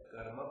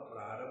कर्म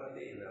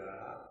प्रारभते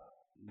नरः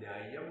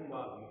न्यायम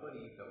वा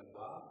विपरीतम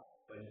वा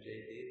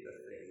पंचयते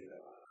तस्य एव।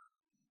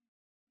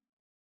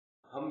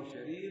 हम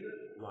शरीर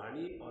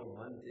वाणी और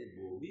मन से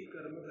जो भी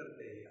कर्म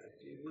करते हैं,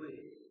 अच्छे बुरे,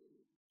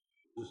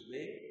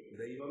 उसमें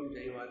दैवम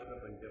जैवात्र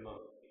पंचमा,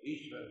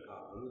 ईश्वर का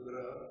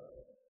अनुग्रह,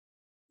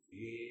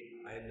 ये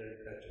फाइनल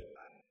टच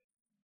होता है।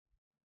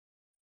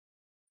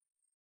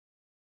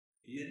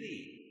 यदि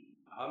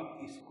हम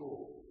इसको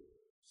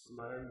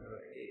स्मरण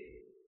रखें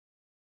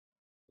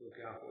तो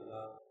क्या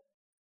होगा?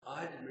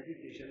 आज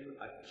मेडिटेशन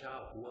अच्छा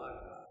हुआ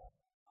था,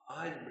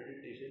 आज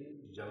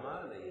मेडिटेशन जमा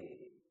नहीं,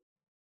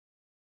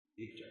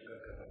 एक चक्कर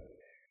खत्म हो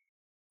गया।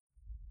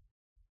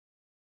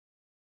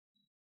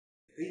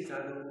 कई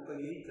साधकों का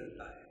यही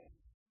चलता है,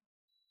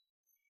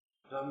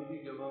 स्वामी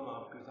जी जब हम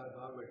आपके साथ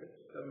वहां बैठे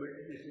तब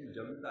मेडिटेशन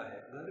जमता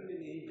है, घर में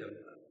नहीं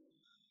जमता।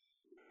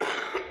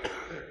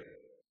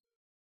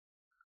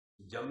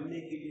 जमने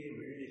के लिए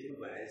मेडिटेशन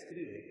को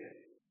आइसक्रीम है क्या?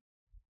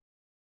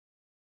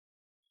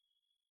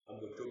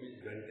 हमको 24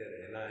 घंटे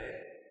रहना है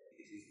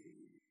इसी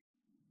स्थिति में,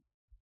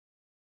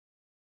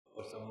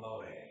 और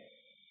संभव है।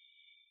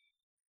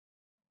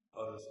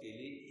 और उसके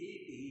लिए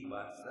एक ही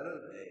बात सरल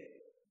है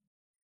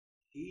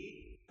कि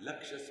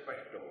लक्ष्य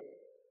स्पष्ट हो।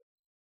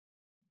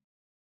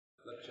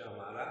 लक्ष्य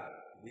हमारा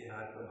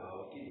देहात्म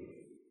भाव की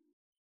वृद्धि।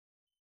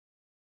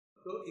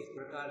 तो इस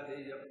प्रकार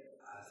से जब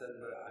आसन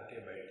पर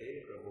आके बैठे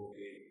प्रभु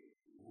के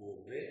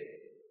गोद में,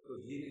 तो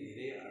धीरे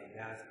धीरे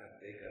अभ्यास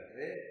करते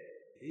करते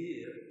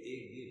फिर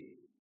एक दिन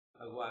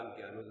भगवान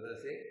के अनुग्रह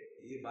से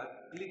ये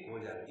बात क्लिक हो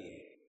जाती है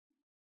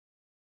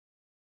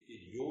कि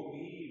जो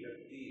भी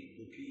व्यक्ति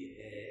दुखी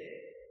है,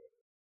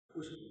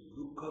 उस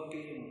दुख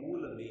के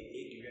मूल में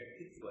एक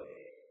व्यक्तित्व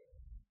है।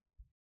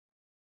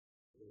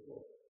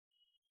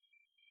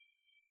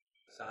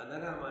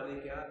 साधना माने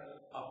क्या?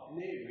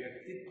 अपने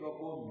व्यक्तित्व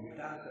को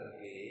मिटा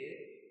करके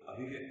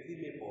अभिव्यक्ति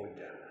में पहुंच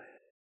जाना है।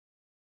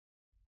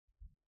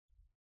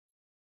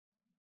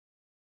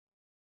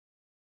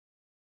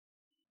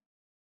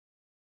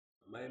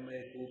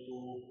 मैं तू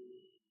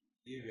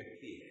ये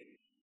व्यक्ति है,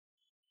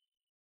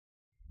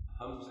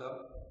 हम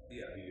सब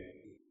ये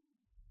अभिव्यक्ति।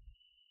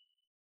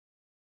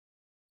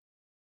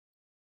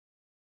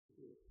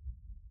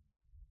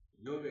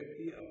 जो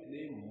व्यक्ति अपने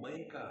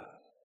मैं का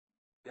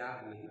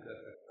त्याग नहीं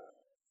कर सकता,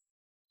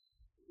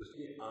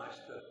 उसने आज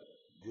तक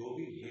जो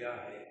भी किया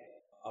है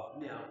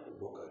अपने आप को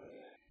धोखा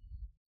दिया है।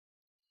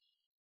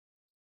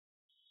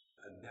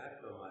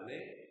 अध्यात्म माने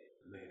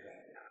मैं का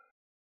त्याग।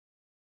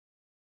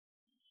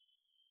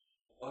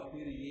 और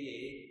फिर ये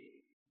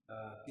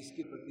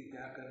किसके प्रति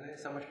त्याग कर रहे हैं?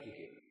 समष्टि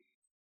के।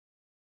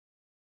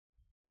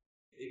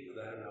 एक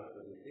उदाहरण आपको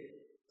देते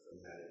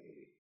समझाने के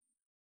लिए।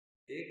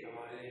 एक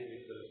हमारे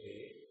मित्र थे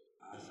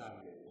आसाम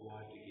में,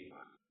 गुवाहाटी की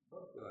बात,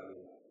 बहुत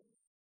पुरानी बात,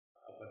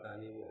 अब पता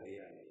नहीं वो है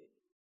या नहीं।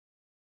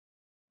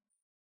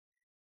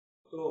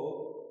 तो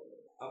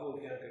अब वो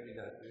क्या कभी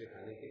जाते थे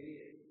खाने के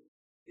लिए।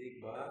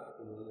 एक बार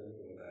उन्होंने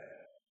हमको बताया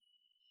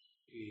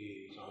कि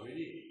स्वामी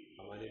जी,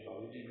 हमारे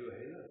बाबूजी जो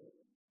है ना,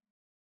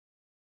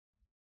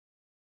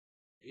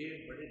 ये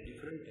बड़े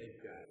डिफरेंट टाइप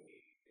के आदमी।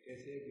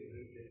 कैसे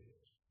डिफरेंट है?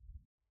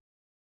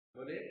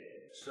 बोले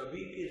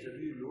सभी के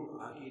सभी लोग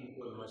आके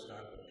इनको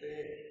नमस्कार करते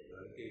हैं,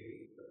 घर के भी,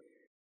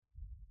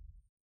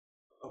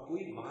 और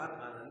कोई बाहर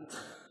खाना नहीं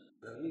खाता,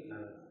 घर नहीं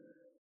खाना।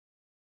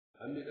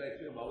 हमने कहा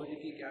इसमें बाबूजी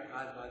की क्या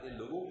खास बात है?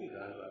 लोगों की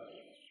खास बात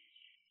है।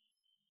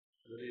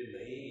 बोले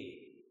नहीं,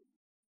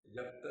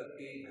 जब तक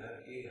के घर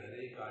के हर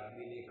एक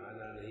आदमी ने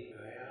खाना नहीं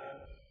खाया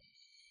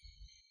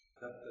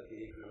तब तक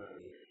ये खाना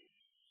नहीं खाया।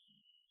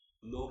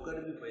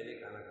 नौकर भी पहले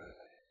खाना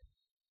खाता है,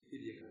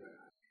 इसीलिए खाना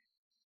खाता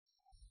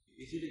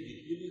है। इसीलिए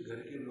जितने भी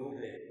घर के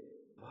लोग हैं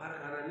बाहर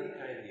खाना नहीं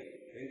खाएंगे,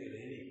 कहेंगे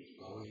नहीं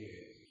बाबूजी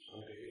है,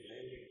 हम कैसे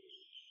खाएंगे?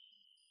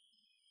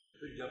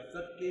 तो जब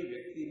तक के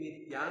व्यक्ति में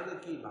त्याग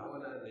की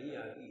भावना नहीं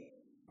आती,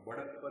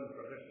 बड़प्पन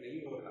प्रकट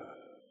नहीं होता।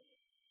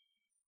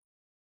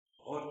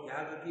 और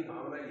त्याग की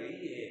भावना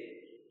यही है,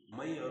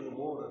 मैं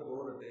अनुमोर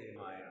तोड़ते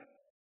माया।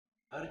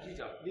 हर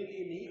चीज अपने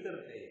लिए नहीं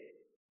करते।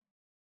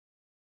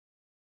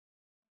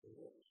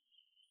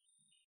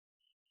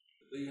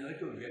 तो यह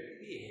जो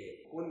व्यक्ति है,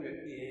 कौन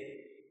व्यक्ति है?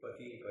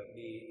 पति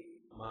पत्नी,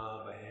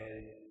 माँ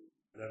बहन,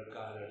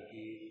 लड़का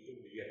लड़की, जो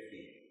व्यक्ति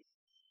है।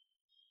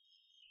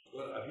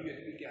 और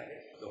अभिव्यक्ति क्या है?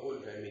 The whole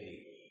family.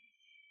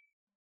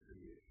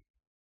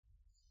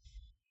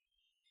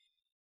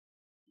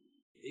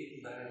 एक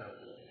उदाहरण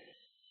आपको है,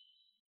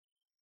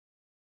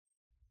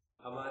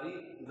 हमारी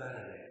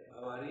उदाहरण है,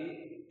 हमारी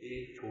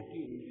एक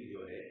छोटी उंगली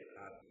जो है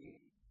आपकी,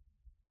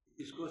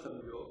 इसको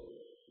समझो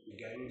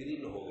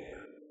गैंग्रीन हो गया।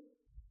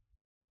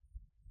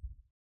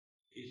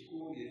 इसको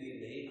यदि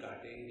नहीं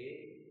काटेंगे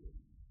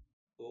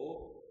तो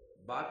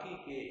बाकी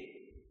के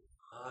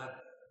हाथ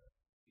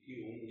की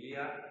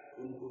उंगलियां,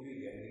 उनको भी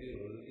गैंग्रीन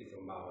होने की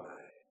संभावना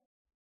है।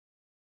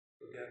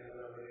 तो क्या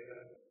करना पड़ेगा?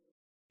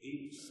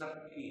 इन सब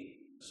की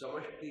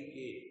समष्टि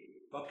के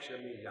पक्ष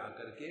में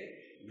जाकर के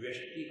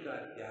व्यष्टि का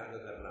त्याग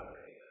करना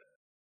पड़ेगा।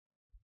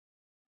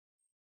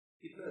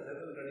 कितना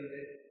सरल गणित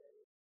है।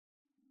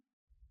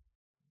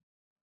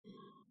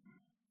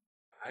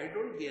 I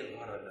don't care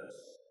for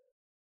others,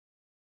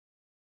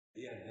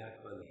 ये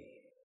अध्यात्म नहीं है।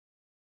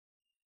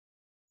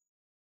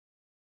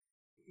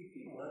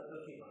 इतनी महत्व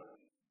की बात।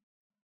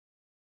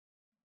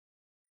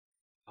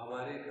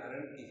 हमारे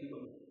कारण किसी को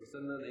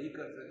प्रसन्न नहीं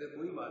कर सकते,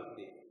 कोई बात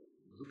नहीं,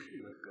 दुखी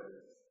मत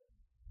करो।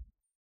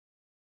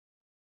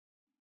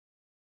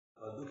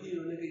 और दुखी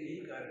होने के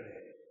यही कारण है,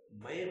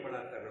 मैं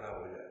बड़ा तगड़ा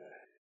हो जाता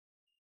है।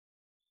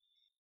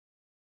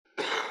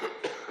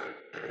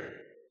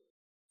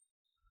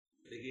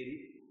 लेकिन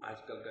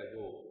आजकल का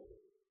जो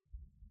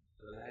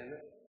है ना,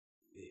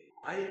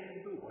 I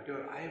do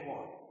whatever I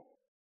want.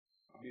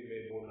 अभी मैं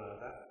बोल रहा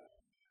था,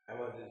 आई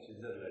वाज इन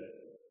स्विट्जरलैंड,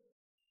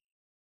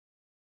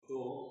 तो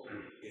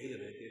यही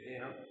रहते थे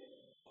हम,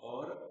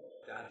 और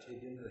 4-6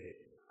 दिन रहे।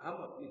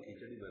 हम अपनी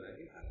खिचड़ी बना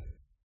के खाते,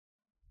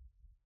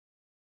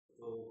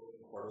 तो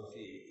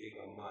पड़ोसी एक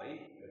अम्मा आई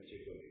बच्चे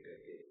को लेकर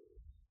के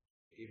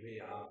कि भाई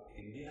आप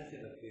इंडिया से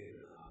लगते हैं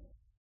ना,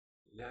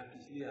 यहाँ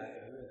किस लिए आए?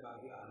 हमने कहा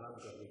कि आराम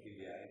करने के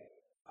लिए आए,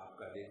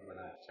 आपका देश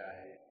बड़ा अच्छा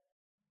है।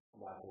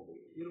 बात हो गई।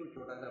 फिर वो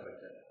छोटा सा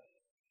बच्चा था,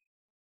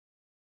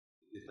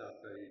 जैसा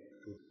आपका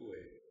टूटू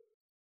है,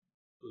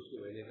 तो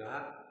उसको मैंने कहा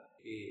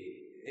कि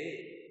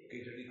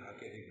खिचड़ी खा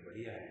के देख,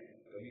 बढ़िया है,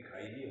 कभी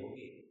खाई नहीं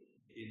होगी,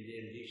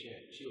 इंडियन डिश है,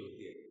 अच्छी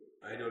होती है।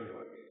 I don't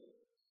want it.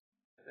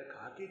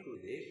 खा के कोई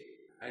देख,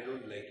 आई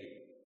डोंट लाइक इट।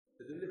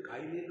 तो तुमने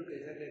खाई नहीं तो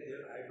कैसा कहते हो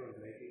आई डोंट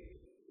लाइक इट?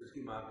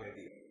 उसकी माँ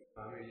कहती,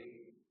 Swami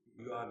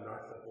you are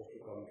not suppose to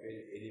compel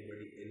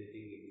anybody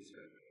anything in this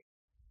country,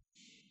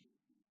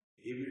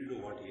 he will do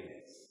what he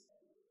likes.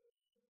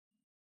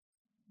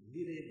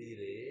 धीरे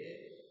धीरे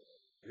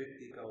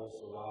व्यक्ति का वो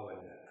स्वभाव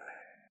बन जाता है,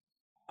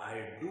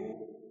 I do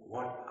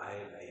what I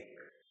like,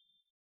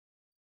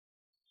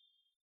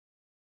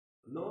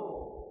 no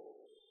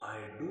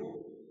I do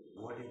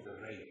what is the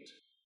right.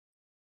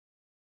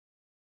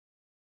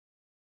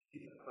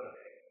 कितना फर्क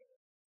है।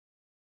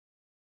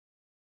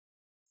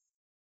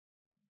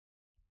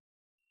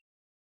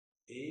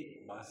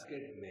 एक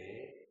बास्केट में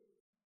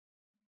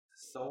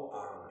 100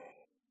 आम है,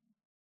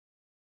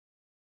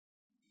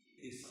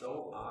 इस 100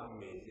 आम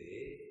में से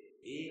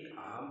एक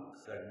आम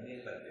सड़ने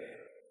लग गया,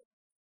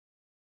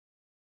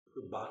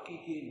 तो बाकी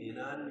के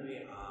 99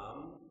 आम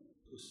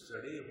उस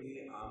सड़े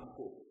हुए आम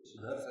को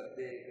सुधर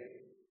सकते हैं।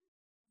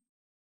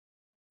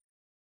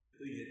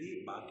 तो यदि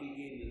बाकी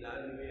के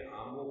 99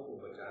 आमों को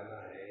बचाना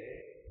है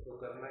तो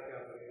करना क्या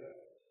पड़ेगा?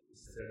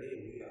 सड़े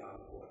हुए आम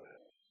को हटाना।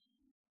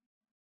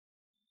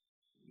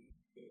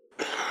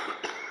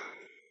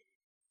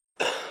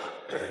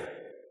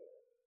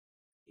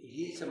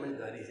 ये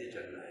समझदारी से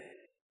चलना है।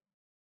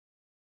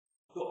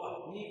 तो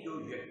अपनी जो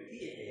व्यक्ति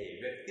है,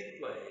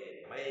 व्यक्तित्व है,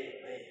 मैं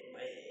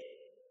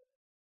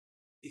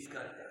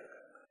इसका त्याग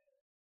करना है,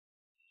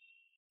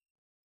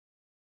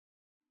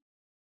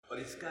 और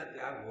इसका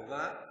त्याग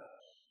होगा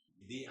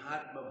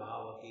देहात्म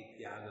भाव के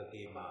त्याग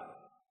के बाद।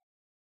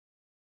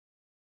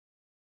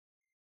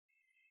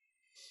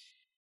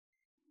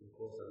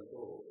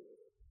 संतो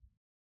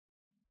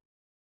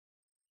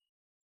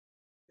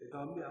तो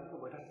हम भी आपको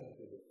बैठा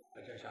सकते हैं,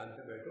 अच्छा शांत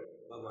बैठो,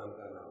 भगवान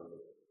का नाम लो,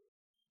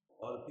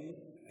 और फिर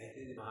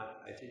ऐसे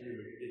जो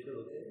मेडिटेशन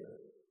होते हैं ना,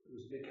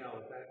 उसमें क्या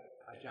होता है,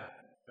 अच्छा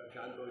सब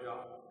शांत हो जाओ,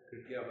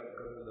 खिड़कियां बंद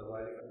करो,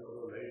 दरवाजे बंद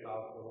करो, लाइट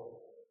ऑफ करो,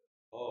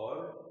 और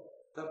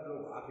सब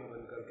लोग आंखें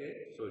बंद करके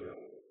सो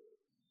जाओ।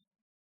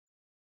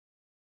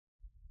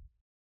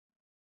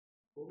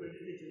 वो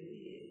मेडिटेशन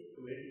नहीं है,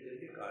 तो मेडिटेशन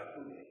के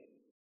कार्टून है।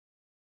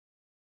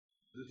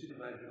 दूसरी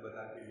बात जो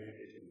बताते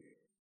मेडिटेशन में,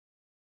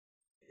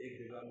 एक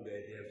जगह हम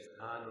गए थे, अब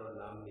स्थान और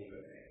नाम नहीं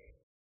बताए,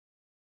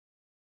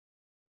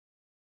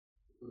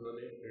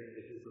 उन्होंने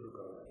मेडिटेशन शुरू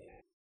करवा दिया,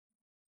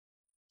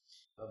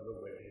 सब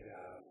लोग बैठे थे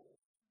आराम,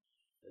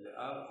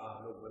 अब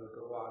आप लोग बंद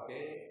करो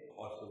आंखें,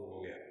 और शुरू हो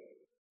गया।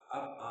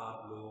 अब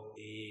आप लोग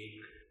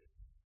एक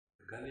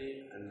घने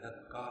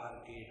अंधकार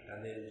के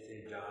टनल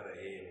से जा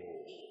रहे हो,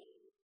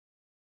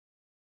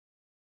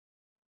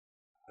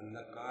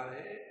 अंधकार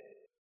है,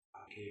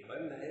 आंखें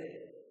बंद है,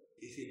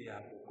 इसीलिए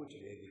आपको कुछ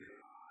नहीं दिख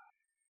रहा है।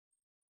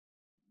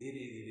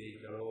 धीरे धीरे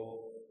चलो,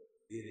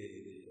 धीरे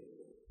धीरे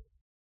चलो,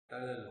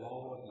 टनल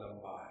बहुत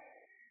लंबा है,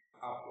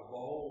 आपको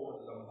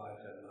बहुत लंबा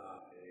चलना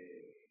है,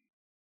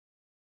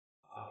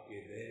 आपके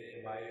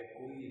रहने वाले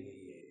कोई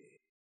नहीं है,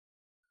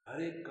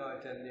 हर एक का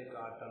चलने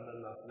का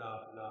टनल अपना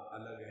अपना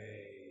अलग है,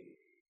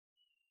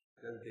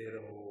 चलते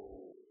रहो।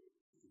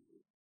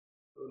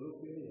 तो रुक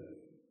नहीं रहे,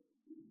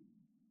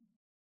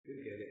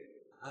 फिर कह रहे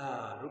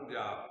हाँ रुक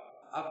जाओ,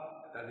 अब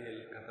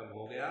टनल खत्म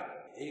हो गया,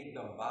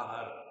 एकदम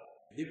बाहर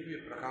दिव्य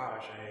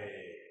प्रकाश है।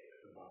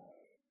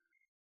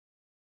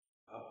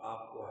 अब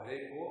आपको हर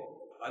एक को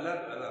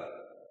अलग अलग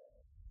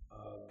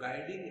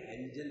गाइडिंग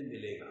एंजल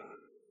मिलेगा,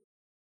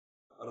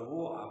 और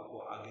वो आपको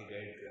आगे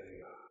गाइड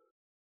करेगा।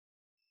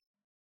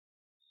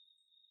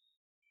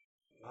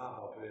 आप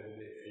अपने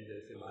एंजल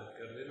से बात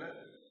कर लेना,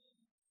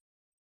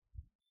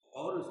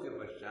 और उसके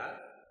पश्चात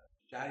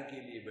चाय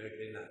के लिए बैठ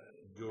लेना,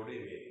 जोड़े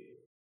में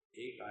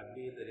एक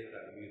आदमी इधर एक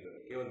आदमी इधर,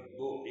 केवल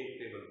दो, एक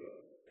टेबल पर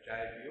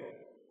चाय पियो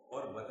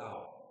और बताओ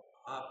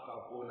आपका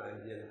कौन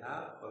एंजल था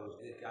और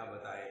उसने क्या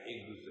बताया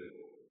एक दूसरे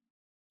को।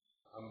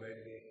 हम बैठ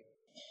गए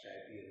चाय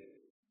पिए,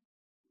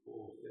 तो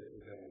उसने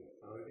पूछा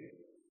मुझे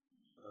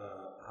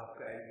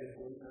आपका एंजल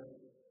कौन था?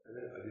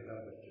 अमिताभ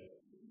बच्चन।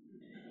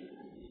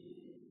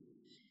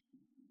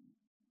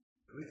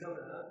 अभी सब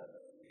है ना,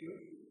 क्यों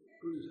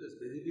कोई उसका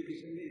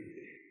स्पेसिफिकेशन नहीं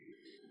देते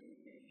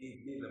कि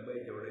इतनी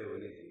लंबाई चौड़ाई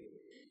होनी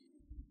चाहिए।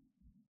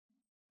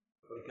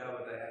 और क्या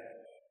बताया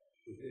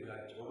उसने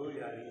कहा छोड़ो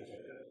यार ये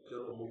चक्कर,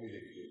 चलो मूवी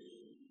देखते।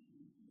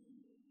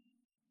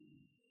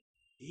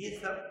 ये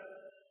सब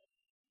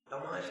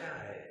तमाशा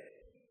है।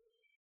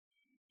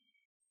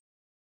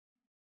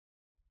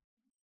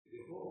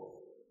 देखो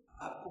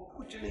आपको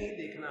कुछ नहीं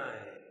देखना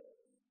है,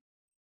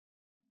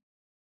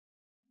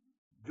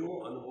 जो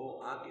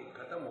अनुभव आके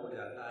खत्म हो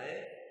जाता है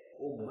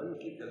वो मन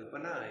की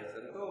कल्पना है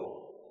संतो,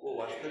 वो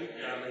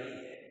वास्तविकता नहीं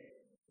है।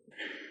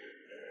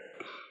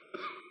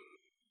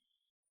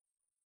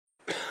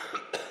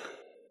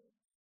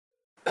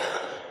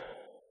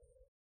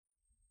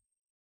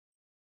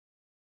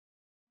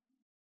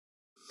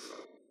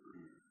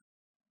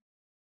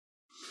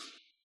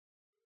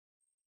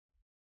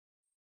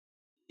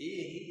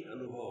 ये ही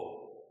अनुभव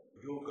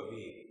जो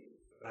कभी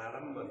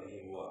प्रारंभ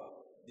नहीं हुआ,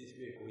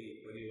 जिसमें कोई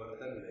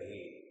परिवर्तन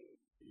नहीं,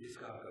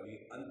 जिसका कभी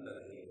अंत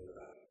नहीं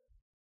होता,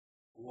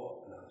 वो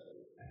अपना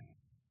स्वरूप है।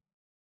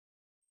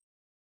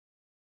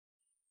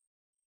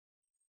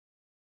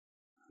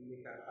 हमने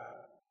क्या कहा?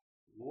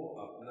 वो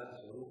अपना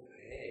स्वरूप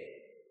है,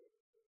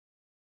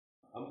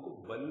 हमको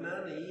बनना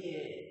नहीं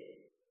है।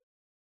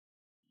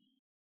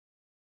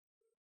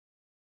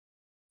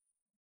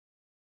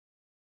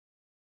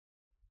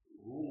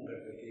 घूम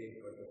के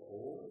पट को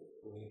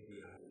कोई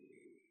दिया नहीं।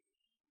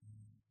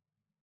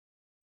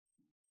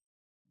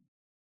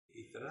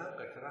 इतना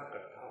कचरा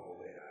इकट्ठा हो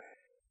गया है।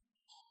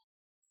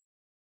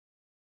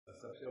 और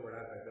सबसे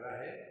बड़ा कचरा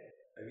है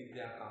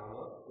अविद्या काम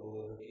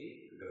क्रोध की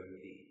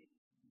ग्रंथि।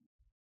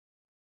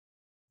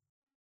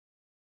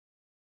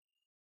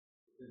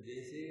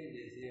 जैसे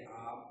जैसे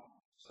आप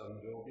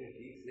समझोगे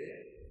ठीक से,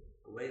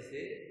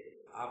 वैसे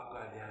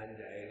आपका ध्यान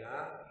जाएगा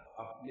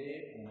अपने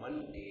मन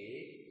के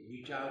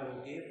विचारों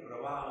के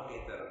प्रवाह के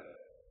तरफ।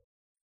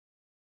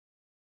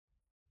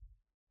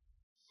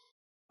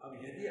 अब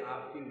यदि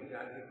आपके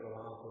विचार के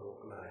प्रवाह को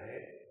रोकना है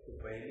तो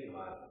पहली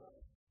बात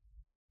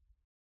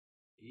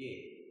ये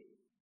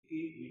कि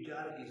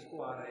विचार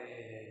किसको आ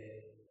रहे हैं,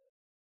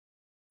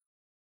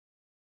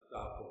 तो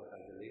आपको पता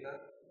चलेगा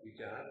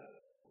विचार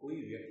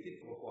कोई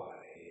व्यक्तित्व को आ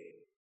रहे हैं।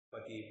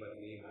 पति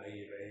पत्नी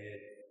भाई बहन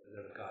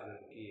लड़का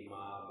लड़की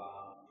माँ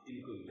बाप,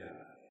 इनको विचार आ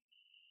रहे हैं।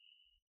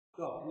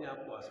 तो अपने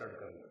आप को असर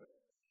करना,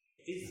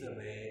 इस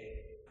समय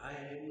आई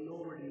एम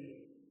नोबडी।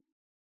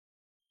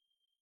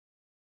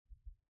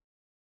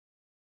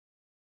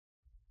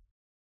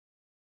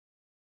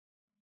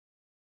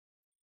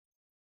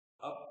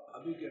 अब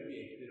अभी के अभी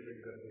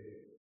एक्सपेरिमेंट करते हैं,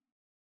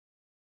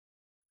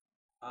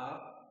 आप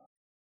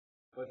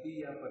पति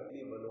या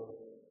पत्नी बनो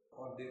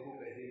और देखो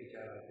कैसे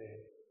विचार आते हैं।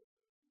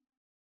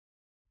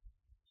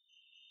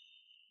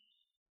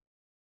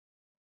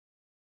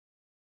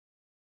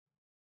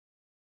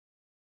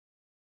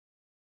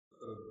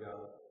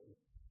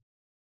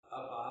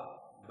 अब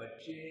आप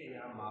बच्चे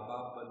या माँ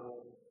बाप बनो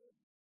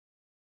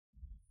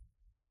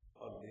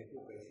और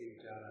देखो कैसे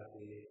विचार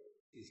आते हैं,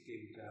 किसके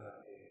विचार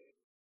आते हैं।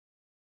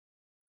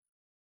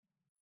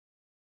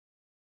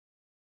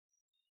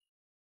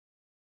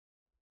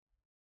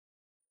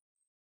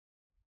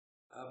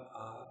 अब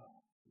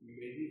आप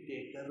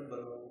मेडिटेटर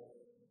बनो,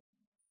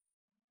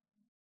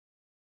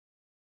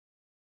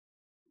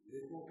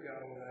 देखो क्या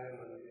हो रहा है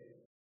मन में।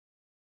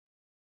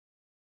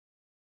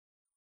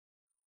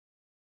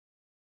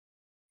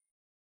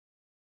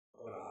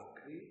 और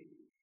आखिरी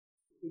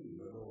तुम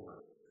बनो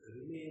मत,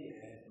 रिमेन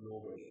एज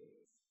नोबडी।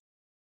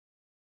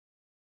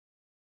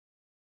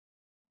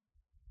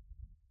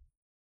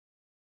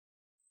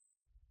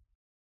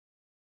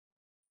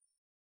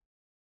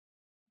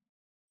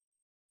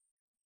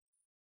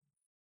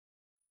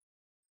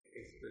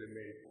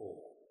 एक्सपेरिमेंट को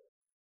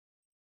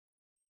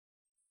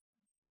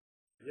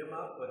जब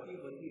आप पति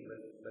पत्नी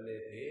बने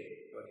थे,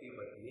 पति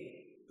पत्नी,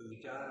 तो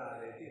विचार आ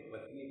रहे थे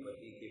पत्नी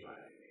पति के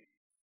बारे में।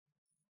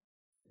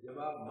 जब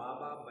आप माँ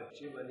बाप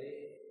बच्चे बने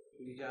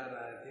तो विचार आ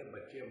रहे थे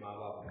बच्चे माँ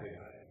बाप के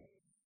बारे में।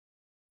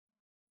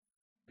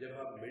 जब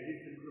आप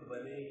मेडिटेटर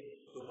बने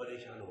तो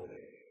परेशान हो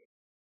रहे थे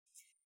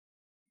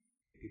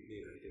कितने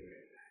घंटे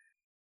बैठना है।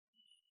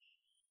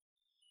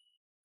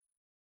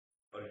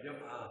 और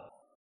जब आप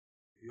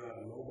यू आर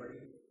नोबडी,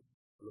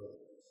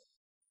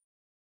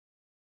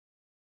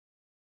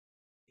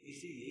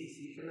 इसीलिए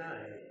सीखना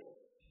है।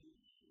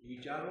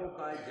 विचारों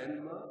का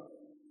जन्म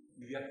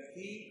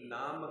व्यक्ति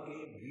नाम के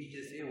बीज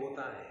से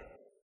होता है।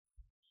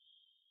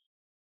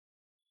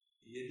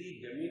 यदि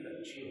जमीन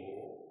अच्छी हो,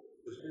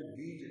 उसमें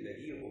बीज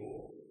नहीं हो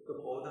तो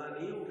पौधा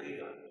नहीं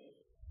उगेगा।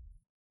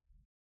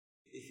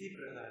 इसी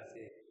प्रकार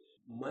से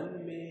मन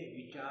में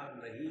विचार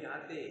नहीं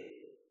आते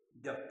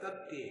जब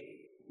तक के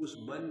उस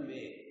मन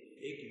में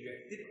एक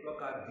व्यक्तित्व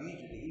का बीज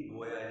नहीं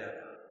बोया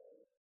जाता।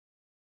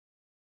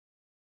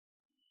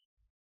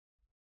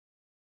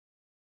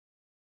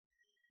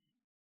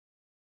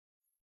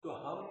 तो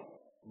हम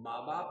माँ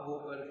बाप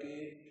होकर के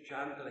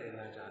शांत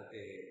रहना चाहते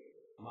हैं।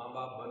 माँ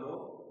बाप बनो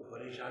तो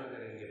परेशान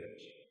करेंगे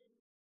बच्चे।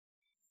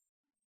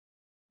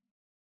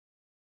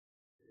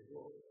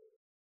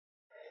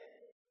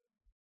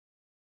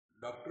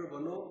 डॉक्टर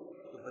बनो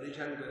तो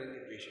परेशान करेंगे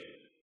पेशेंट,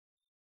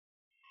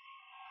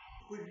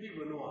 कुछ भी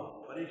बनो आप,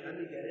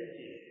 परेशानी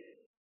गारंटी है।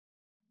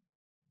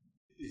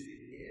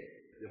 इसीलिए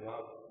जब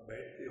आप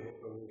बैठते हो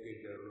प्रभु के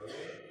चरणों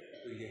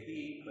में तो यही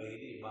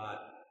पहली बात,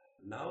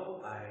 now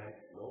I am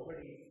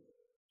nobody.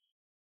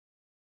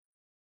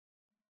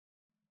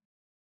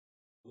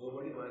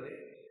 Nobody माने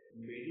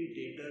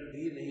मेडिटेटर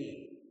भी नहीं,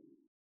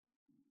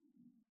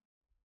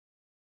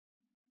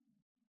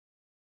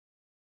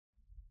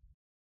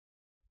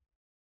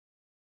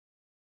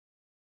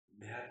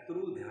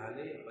 ध्यातृ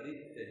ध्याने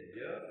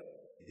परित्यज्य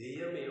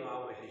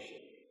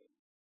ध्येयमेवावशिष्यते।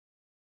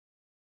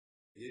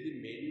 यदि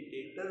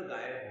मेडिटेटर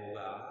गायब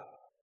होगा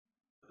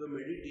तो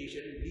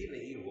मेडिटेशन भी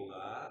नहीं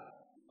होगा,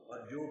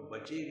 और जो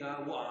बचेगा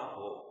वो आप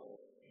हो।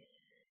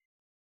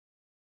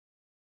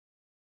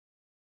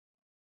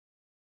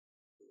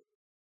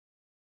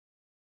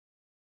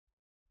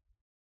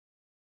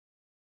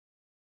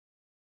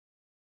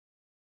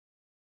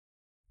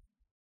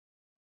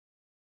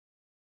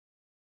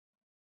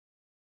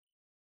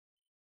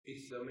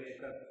 इस समय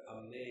तक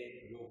हमने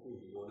जो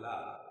कुछ बोला,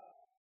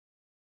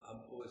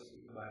 हमको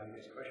इसके बारे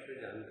में स्पष्ट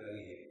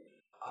जानकारी है,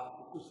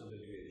 आपको कुछ समझ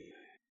में नहीं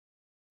आया,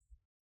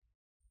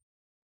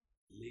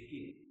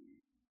 लेकिन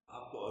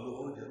आपको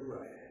अनुभव जरूर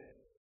आया है।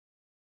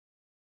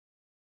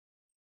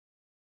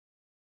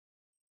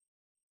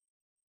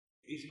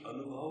 इस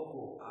अनुभव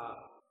को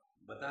आप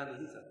बता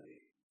नहीं सकते,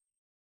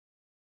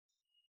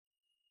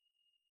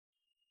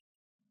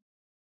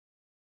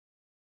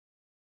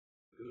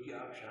 क्योंकि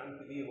आप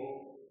शांत भी हो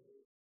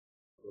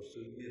और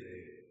सुन भी रहे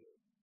हो।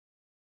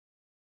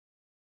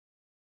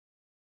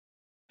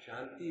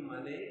 शांति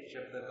माने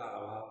शब्द का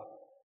अभाव,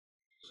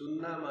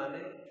 सुनना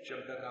माने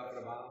शब्द का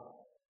प्रभाव।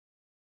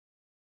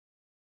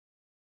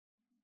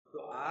 तो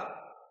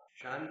आप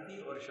शांति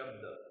और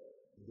शब्द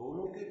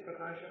दोनों के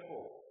प्रकाशक हो।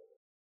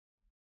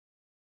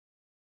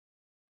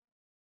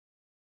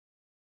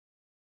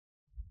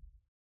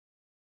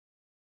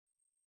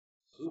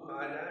 सुख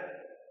आ जाए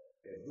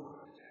या दुख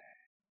आ जाए,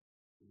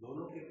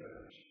 दोनों के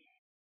प्रकाशक।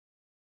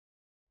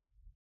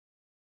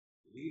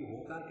 लेकिन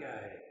होता क्या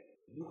है,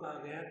 दुख आ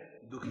गया,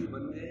 दुखी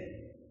बन गए,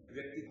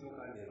 व्यक्तित्व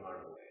का निर्माण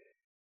हो गया।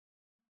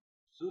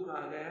 सुख आ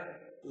गया,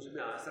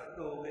 उसमें आसक्त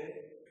हो गए,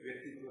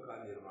 व्यक्तित्व का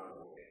निर्माण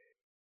हो गया।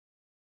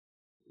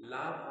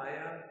 लाभ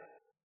आया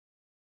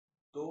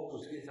तो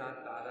उसके साथ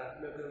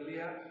तादात्म्य कर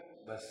लिया,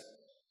 बस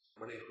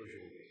बड़े खुश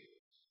हो गए।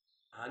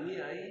 हानि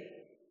आई,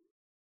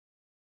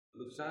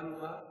 नुकसान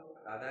हुआ,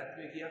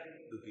 तादात्म्य किया,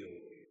 दुखी हो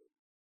गए।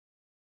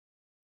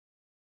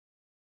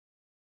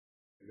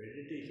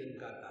 मेडिटेशन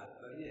का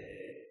तात्पर्य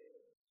है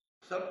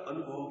सब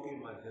अनुभव के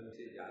माध्यम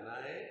से जाना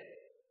है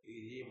कि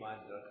ये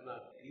बात रखना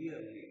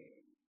क्लियरली,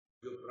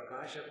 जो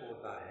प्रकाशक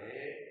होता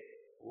है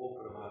वो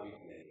प्रभावित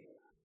नहीं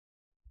होता।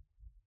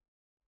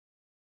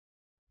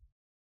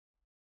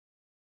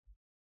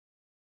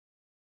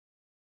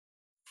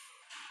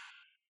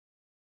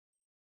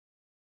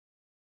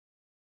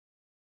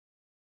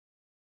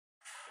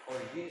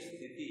 और ये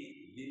स्थिति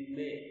दिन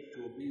में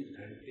 24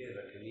 घंटे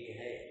रखनी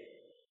है।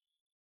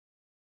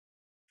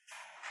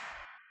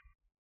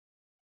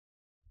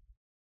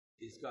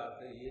 इसका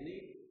अर्थ ये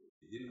नहीं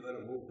दिन भर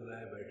मुंह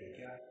फुलाए बैठे,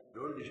 क्या,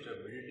 don't disturb,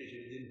 meditation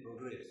is in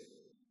progress,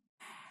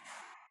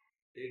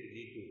 take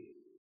D2।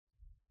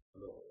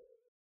 No,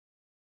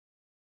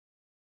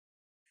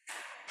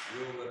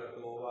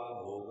 योगरतो वा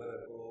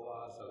भोगरतो वा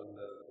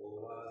संगरतो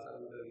वा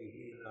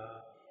संगविहीना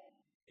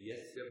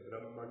यस्य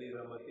ब्रह्मणि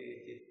रमते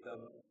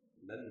चित्तम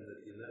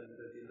नंदति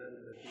नंदति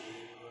नंदति।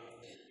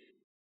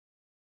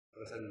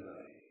 प्रसन्न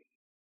है,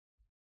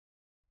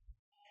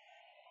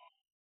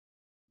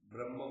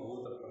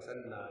 ब्रह्मभूत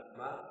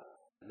प्रसन्नात्मा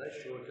न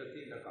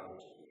शोचति न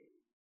कांक्षति,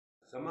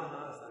 समः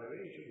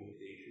सर्वेषु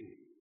भूतेषु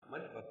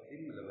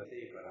मद्भक्तिं लभते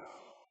परा।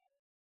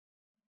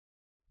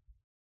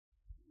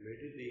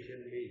 मेडिटेशन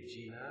में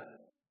जीना,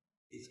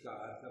 इसका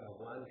अर्थ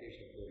भगवान के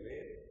शब्दों में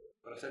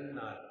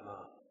प्रसन्नात्मा,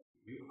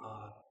 you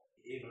are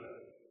ever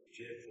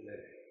cheerful and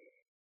happy.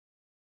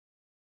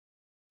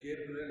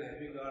 Cheerful and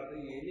happy का अर्थ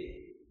ये नहीं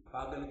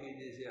पागल के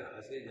जैसे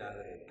हंसे जा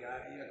रहे हैं, क्या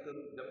ये अक्सर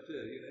जब से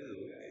रियलाइज हो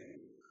गया, ये नहीं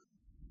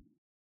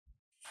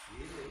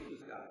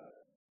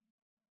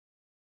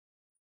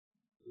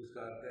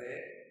उसका अर्थ है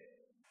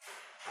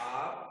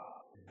आप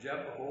जब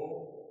हो,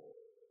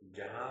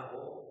 जहां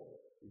हो,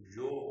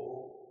 जो हो,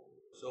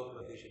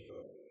 100%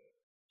 हो।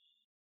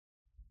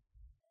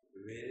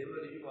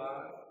 Wherever you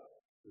are,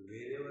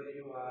 wherever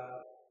you are,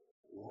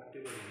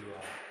 whatever you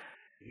are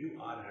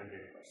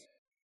 100%।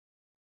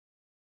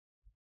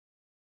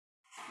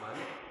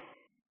 माने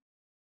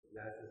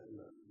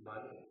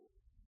माने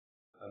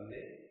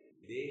हमने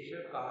देश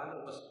काल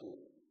वस्तु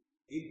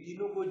इन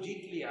तीनों को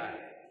जीत लिया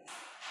है।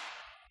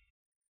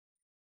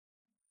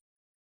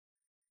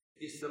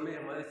 इस समय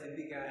हमारी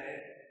स्थिति क्या है,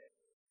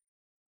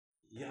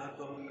 यहाँ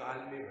तो हम काल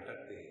में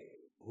भटकते हैं,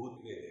 भूत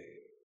में हैं।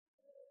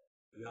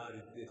 यार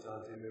इतने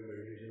साल से मैं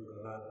मेडिटेशन कर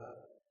रहा था,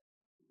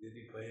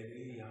 यदि पहले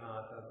ही यहाँ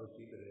आता तो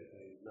ठीक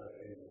रहता, इतना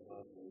टाइम होगा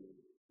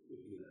कुछ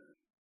नहीं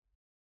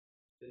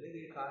चले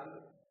गए काल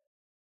में।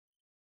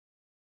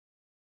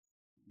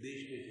 देश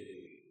में चले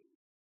गए।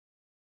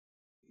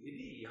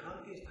 यदि यहाँ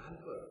के स्थान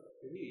पर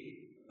यदि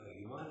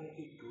हिमालय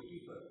की चोटी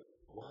पर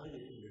वहाँ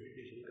यदि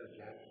मेडिटेशन का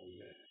क्लास हो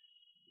जाए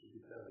तो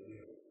कितना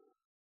बढ़िया होगा।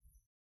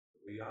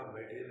 तो यहाँ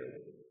बैठे रहो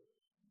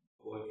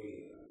और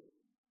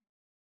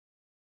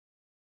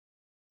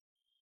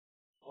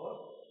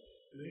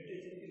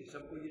मेडिटेशन के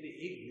सबको यदि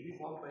एक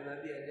यूनिफॉर्म पहना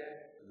दिया जाए,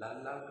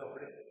 लाल लाल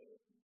कपड़े,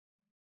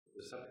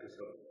 तो सब के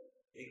सब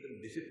एकदम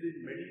डिसिप्लिन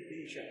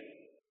मेडिटेशन।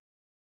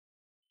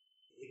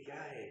 ये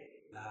क्या है?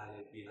 लाल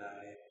है, पीला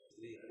है,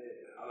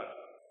 अलग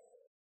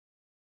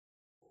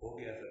हो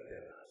गया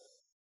सत्यानाश।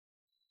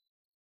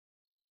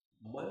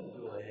 मन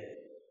जो है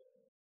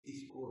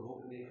इसको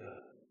रोकने का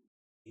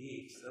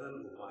एक सरल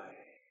उपाय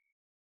है।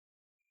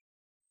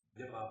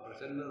 जब आप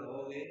प्रसन्न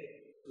रहोगे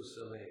उस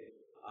समय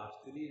आप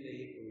स्त्री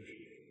नहीं, पुरुष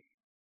नहीं,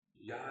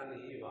 यहाँ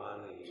नहीं, वहां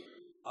नहीं,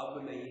 अब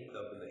नहीं,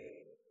 तब नहीं,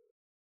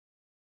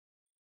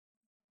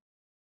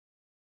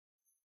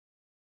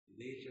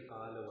 देश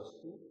काल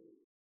वस्तु,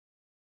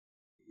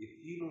 ये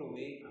तीनों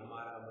में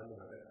हमारा मन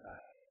भटकता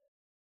है।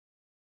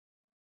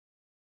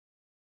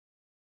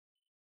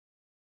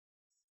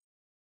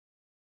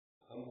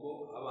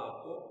 हम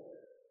आपको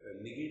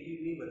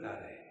निगेटिव नहीं बता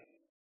रहे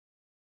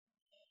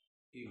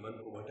कि मन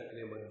को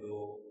भटकने मत दो,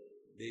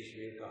 देश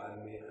में काल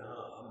में।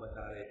 हाँ, हम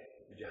बता रहे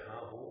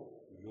जहां हो,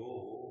 जो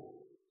हो,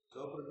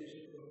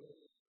 100% हो।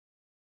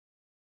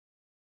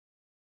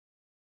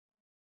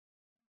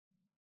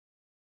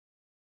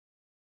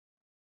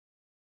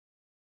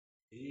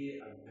 ये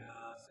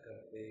अभ्यास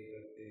करते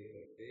करते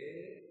करते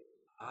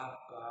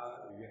आपका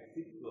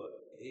व्यक्तित्व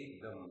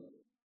एकदम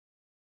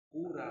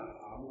पूरा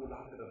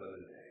आमूलाग्र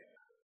बदल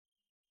जाएगा।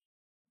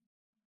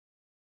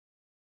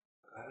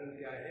 कारण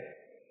क्या है?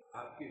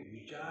 आपके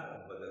विचार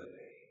अब बदल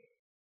गए।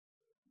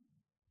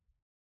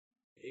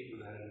 एक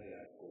उदाहरण है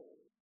आपको।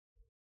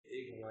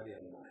 एक हमारी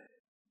अम्मा है,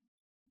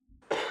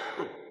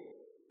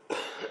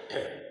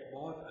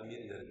 बहुत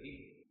अमीर घर की,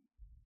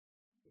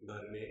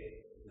 घर में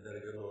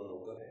दर्जनों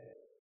नौकर है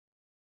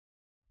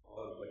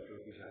और बच्चों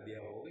की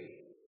शादियां हो गई,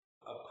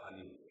 अब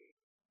खाली हो गई।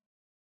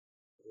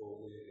 तो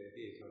मुझे कहती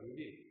है, स्वामी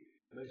जी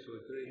मैं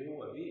सोच रही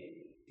हूँ अभी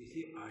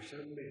किसी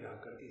आश्रम में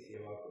जाकर की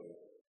सेवा करूँ।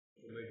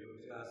 तो मैं जोर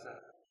से हंसा।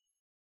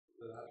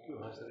 तो आप क्यों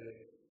हंस रहे?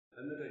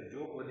 हमने कहा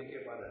जोक होने के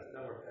बाद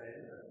हंसना पड़ता है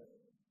ना।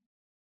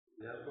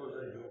 यहाँ तो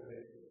जोक है।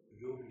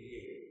 जोक ये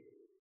है,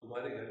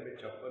 तुम्हारे घर में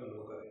 56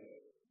 नौकर है,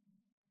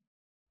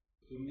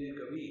 तुमने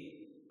कभी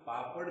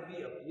पापड़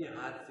भी अपने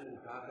हाथ से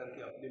उठा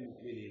करके अपने मुख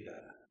में नहीं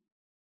डाला।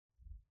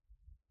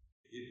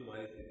 ये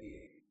तुम्हारी स्थिति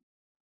है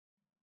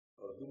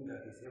और तुम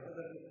जाके सेवा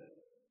कर देना।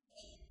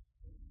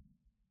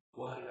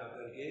 वहां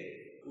जाकर के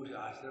उस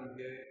आश्रम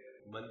के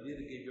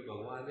मंदिर के जो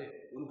भगवान है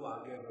उनको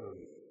आज्ञा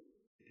करोगे,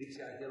 ठीक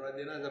से आशीर्वाद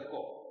देना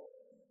सबको।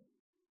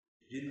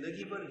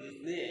 जिंदगी भर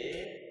जिसने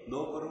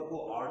नौकरों को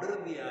ऑर्डर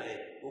दिया है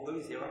वो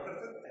कभी सेवा कर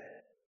सकता है?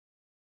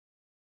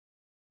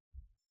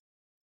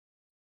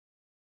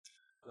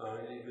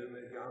 फिर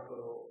मैं क्या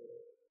करो?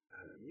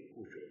 ये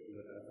पूछो,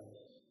 बताता हूँ।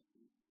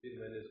 फिर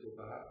मैंने इसको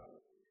कहा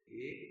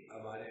कि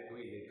हमारे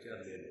कोई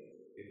लेक्चर ले लो,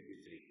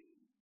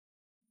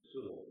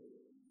 सुनो,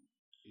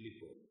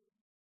 लिखो,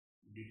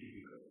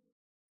 डीटीपी करो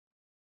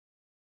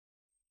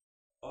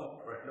और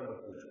प्रश्न मत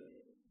पूछो,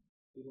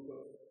 शुरू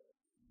करो।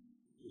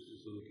 उससे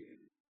शुरू किया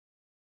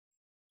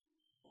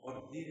और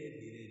धीरे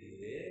धीरे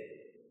धीरे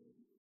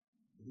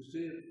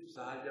दूसरे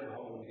साल जब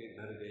हम उनके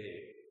घर गए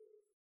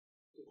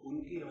तो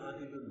उनके यहाँ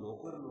के जो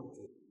नौकर लोग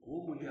थे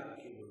वो मुझे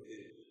आके बोलते,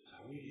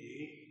 स्वामी जी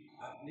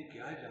आपने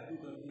क्या जादू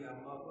कर दिया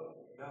अम्मा पर,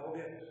 क्या हो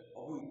गया?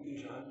 अब वो इतनी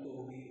शांत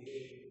हो गई है,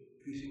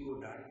 किसी को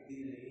डांटती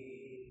नहीं,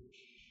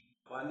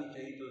 पानी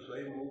चाहिए तो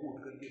स्वयं मुंह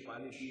उठ करके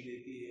पानी पी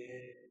लेती है।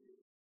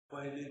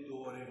 पहले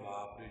तो अरे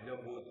बाप रे,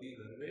 जब होती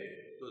घर में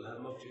तो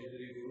धर्म क्षेत्र,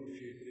 गुरु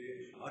क्षेत्र,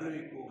 अरे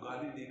को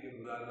गाली दे के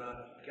बुलाना,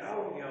 क्या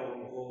हो गया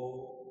उनको?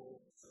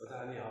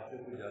 पता नहीं आपने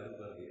कोई जादू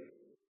कर दिया।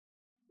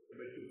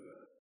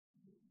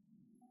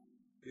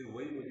 फिर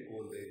वही मुझे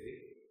बोल रहे थे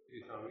कि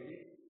स्वामी जी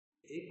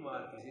एक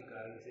बार किसी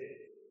कारण से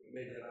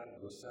मैं जरा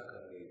गुस्सा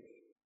कर गई थी,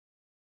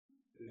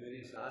 तो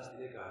मेरी सास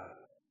ने कहा,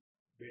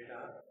 बेटा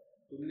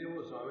तुमने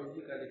वो स्वामी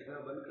जी का लिखना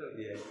बंद कर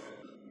दिया है।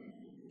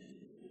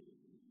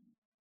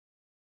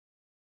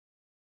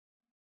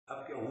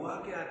 अब क्या हुआ?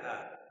 क्या था?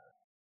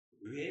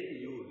 When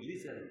you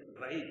listen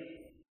right,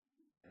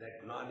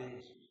 that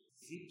knowledge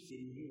seeps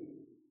in you.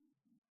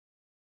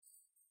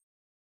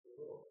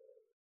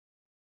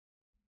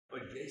 और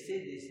जैसे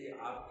जैसे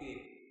आपके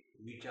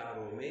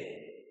विचारों में,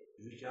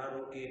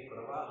 विचारों के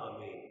प्रवाह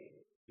में,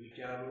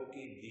 विचारों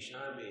की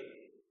दिशा में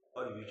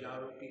और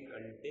विचारों के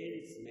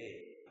कंटेंट्स में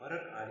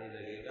फर्क आने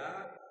लगेगा,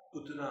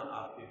 उतना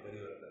आप में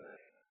परिवर्तन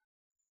आएगा।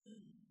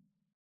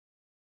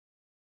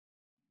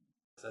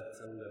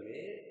 सत्संग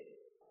में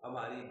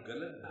हमारी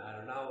गलत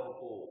धारणाओं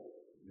को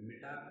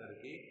मिटा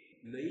करके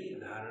नई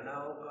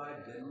धारणाओं का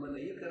जन्म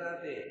नहीं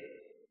कराते।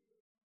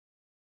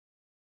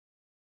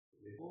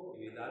 देखो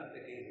वेदांत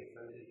के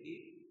सत्संग की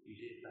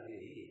विशेषता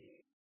यही है,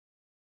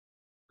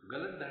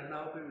 गलत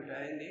धारणाओं पे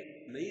मिटाएंगे,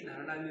 नई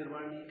धारणा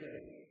निर्माण नहीं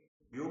करेंगे।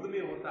 योग में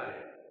होता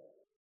है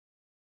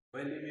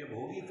पहले मैं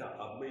भोगी था,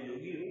 अब मैं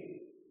योगी हूँ।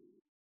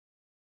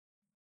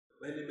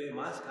 पहले मैं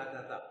मांस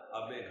खाता था,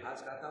 अब मैं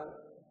घास खाता हूँ।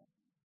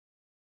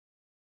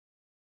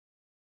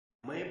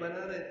 मैं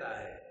बना रहता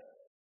है,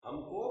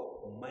 हमको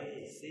मैं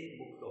से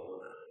मुक्त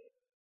होना है।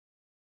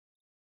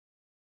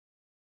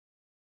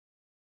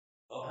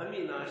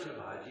 अहमी नाश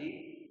भाजी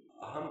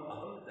अहम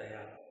अहम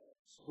तया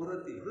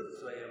स्फुरति हृत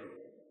स्वयं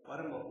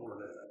परम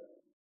पूर्णता।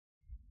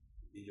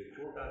 ये जो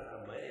छोटा सा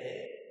मैं है,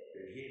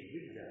 ये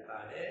मिट जाता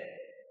है,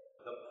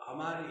 तब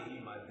हमारे ही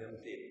माध्यम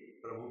से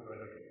प्रभु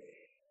प्रकट होते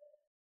हैं।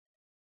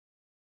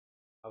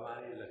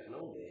 हमारे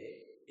लखनऊ में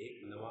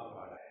एक नवा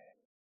पाड़ा है,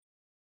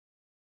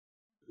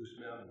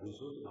 उसमें आप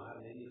घुसो तो बाहर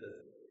नहीं निकल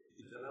सकते,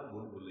 इतना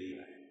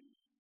भूल-भुलैया है।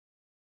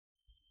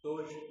 तो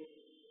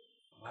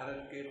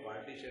भारत के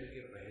पार्टीशन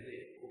के पहले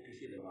वो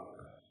किसी नवाब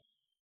का,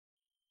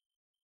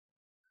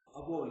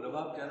 अब वो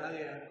नवाब चला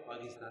गया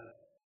पाकिस्तान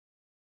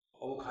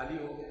और वो खाली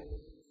हो गया,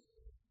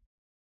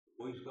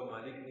 कोई उसका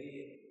मालिक नहीं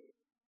है।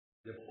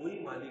 जब कोई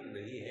मालिक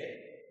नहीं है,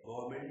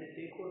 गवर्नमेंट ने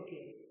टेक ओवर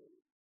किया।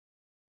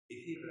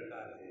 इसी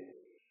प्रकार से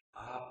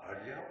आप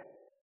हट जाओ,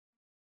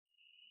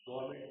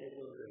 गवर्नमेंट टेक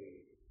ओवर करेगी।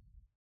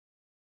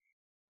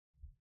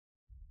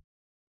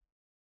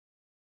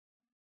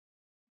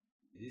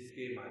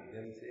 जिसके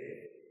माध्यम से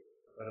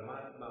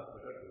परमात्मा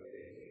प्रकट होते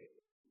हैं,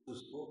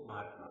 उसको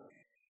महात्मा कहते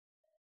हैं।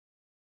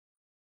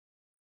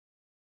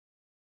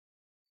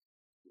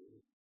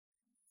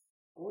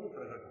 कौन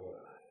प्रकट हो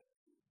रहा है?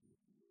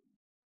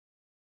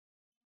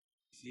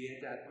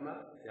 सीएच आत्मा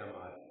या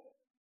महात्मा?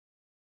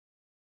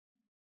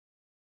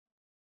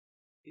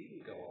 ठीक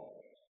है,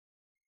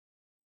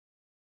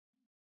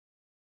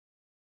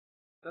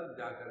 तब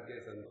जाकर के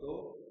संतों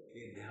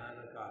के ध्यान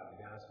का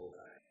अभ्यास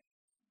होता है।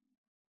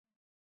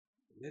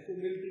 नहीं तो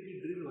मिलिट्री की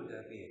ड्रिल हो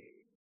जाती है।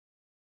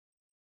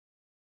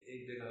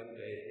 एक जगह हम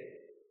गए थे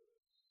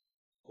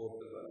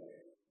पोर्टुगल में,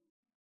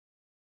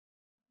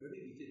 बड़ी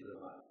विचित्र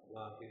बात,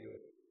 वहाँ के जो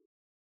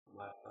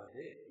महात्मा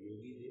थे,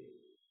 योगी थे,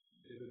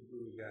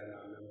 क्या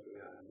नाम है उनके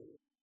याद में,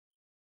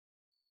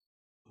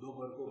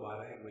 दोपहर को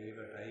 12 बजे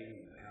का टाइम,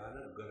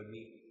 भयानक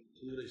गर्मी,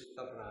 सूरज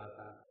तप रहा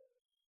था,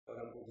 और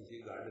हमको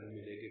किसी गार्डन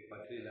में लेके,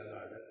 पथरीला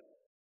गार्डन,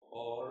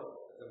 और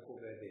सबको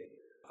कहते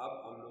अब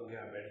हम लोग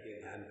यहाँ बैठ के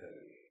ध्यान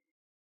करेंगे।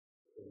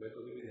 तो मैं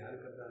तो भी ध्यान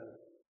करता हूँ,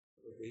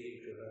 तो कहीं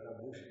एक छोटा सा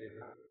बुश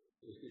देखा,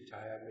 उसकी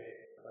छाया में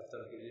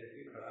पत्थर के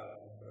लिए खड़ा,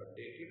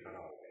 टेक के खड़ा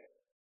हो गया,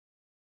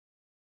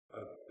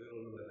 और फिर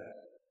उन्होंने बताया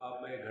अब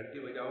मैं घंटी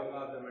बजाऊंगा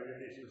तो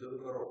मेडिटेशन शुरू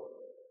करो।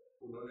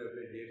 उन्होंने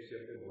अपने जेब से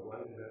अपने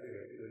भगवान के घर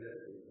घंटी बजाई,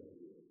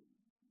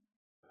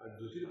 और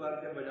दूसरी बार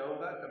जब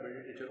बजाऊंगा तो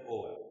मेडिटेशन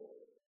ओवर।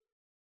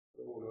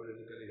 तो उन्होंने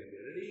निकले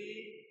रेडी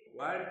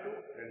 1 2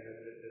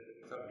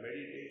 सब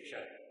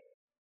मेडिटेशन,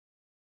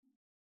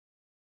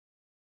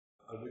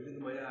 और मुझे तो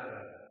मजा आ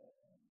रहा था।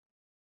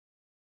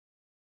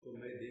 तो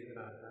मैं देख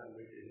रहा था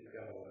मेडिटेशन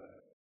क्या हो रहा है,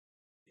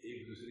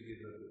 एक दूसरे की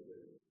तरफ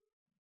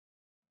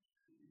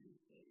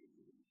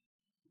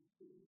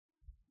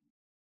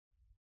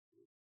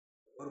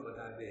और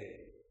बताते हैं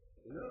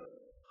ना,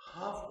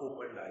 हाफ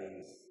ओपन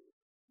आईज,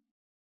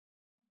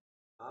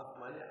 हाफ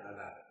माने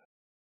आधा,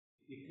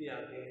 कितनी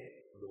आंखें हैं?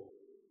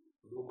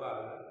 दो का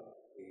आधा।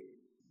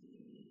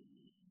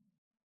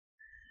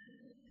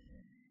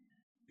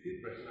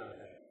 फिर प्रश्न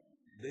आता है,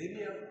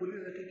 दाहिनी आंख खुली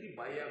रखे कि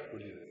बाई आंख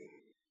खुली रखे?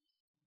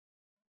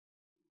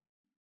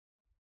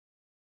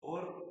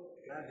 और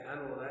क्या ध्यान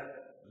हो रहा है?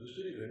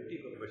 दूसरी घंटी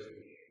को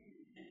बजती है।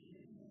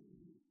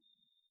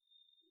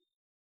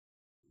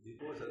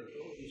 देखो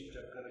संतों, इस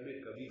चक्कर में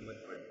कभी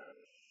मत पड़ना।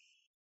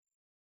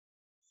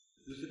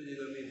 दूसरी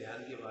जगह में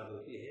ध्यान की बात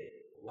होती है,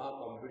 वहाँ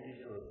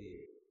कॉम्पिटिशन होती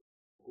है,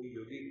 कोई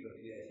योगिक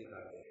प्रक्रिया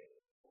सिखाते हैं,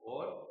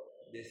 और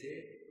जैसे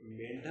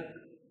मेंढक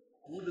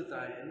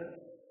कूदता है ना,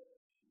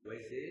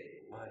 वैसे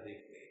वहाँ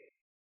देखते हैं।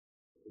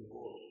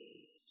 उनको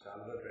साल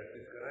भर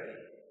प्रैक्टिस कराई,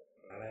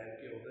 नारायण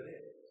के उतरे,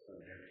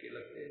 झटके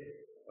लगते हैं,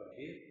 और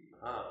फिर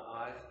हाँ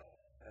आज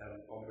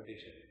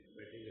कॉम्पिटिशन,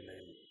 बैठेंगे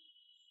लाइन में,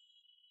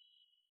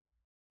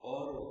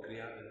 और वो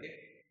क्रिया करके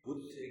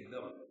खुद से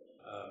एकदम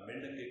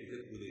मेंढक के पीछे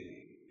कूदेंगे,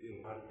 फिर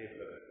वहाँ टेप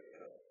लगा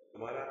देगा।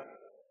 हमारा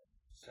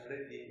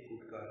 3.5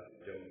 फुट का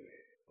जंप है,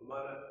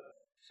 हमारा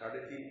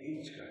 3.5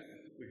 इंच का है,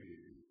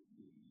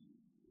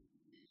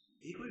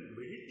 ये कोई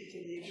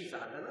मेडिटेशन, ये कोई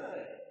साधना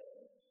है?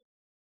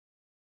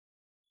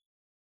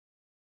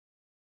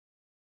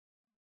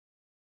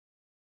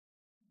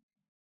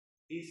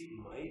 इस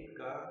माइक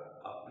का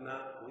अपना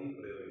कोई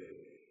प्रयोजन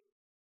नहीं।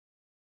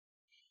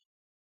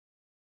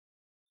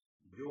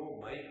 जो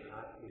माइक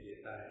हाथ में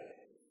लेता है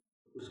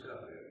उसका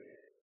प्रयोजन है।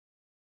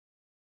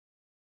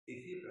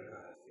 इसी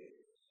प्रकार से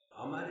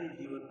हमारे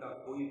जीवन का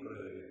कोई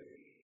प्रयोजन नहीं।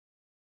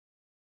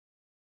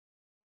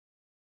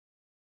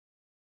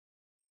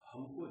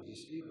 हमको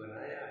जिसने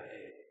बनाया है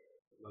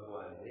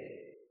भगवान ने,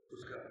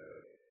 उसका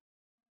प्रयोजन,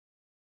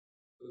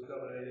 उसका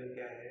प्रयोजन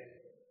क्या है?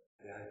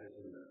 ध्यान से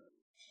सुनना।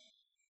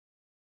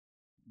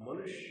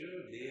 मनुष्य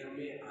देह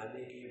में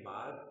आने के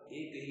बाद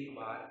एक ही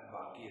बात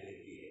बाकी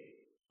रहती है,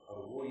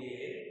 और वो ये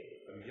है,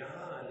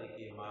 यहाँ आने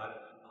के बाद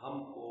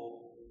हमको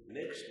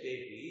Next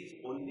step is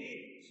only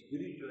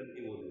spiritual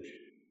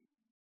evolution.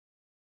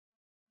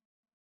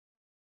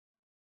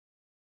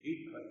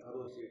 ईट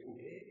पत्थरों से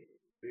उठे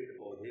पेड़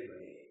पौधे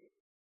बने,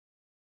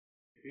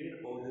 पेड़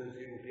पौधों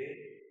से उठे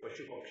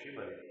पशु पक्षी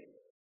बने,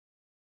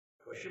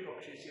 पशु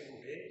पक्षी से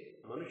उठे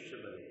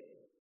मनुष्य बने।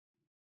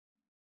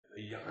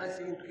 यहां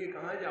से उठ के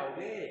कहां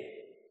जाओगे?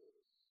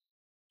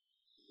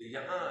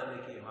 यहां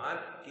आने के बाद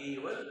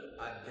केवल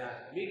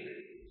आध्यात्मिक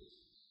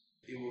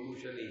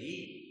इवोल्यूशन ही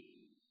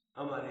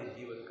हमारे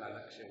जीवन का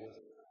लक्ष्य हो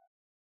सकता है।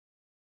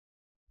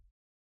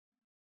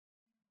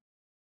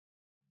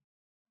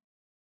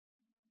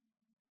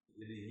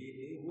 यदि ये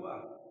नहीं हुआ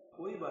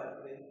कोई बात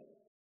नहीं।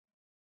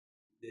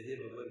 जैसे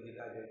भगवद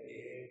गीता कहते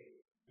हैं,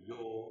 जो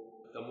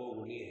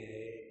तमोगुणी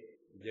है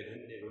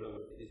जघन्य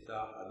गुणवत्तिसा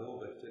अधो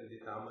गच्छन्ति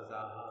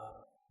तामसाः,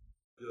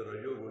 जो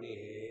रजोगुणी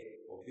है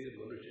वो फिर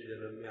मनुष्य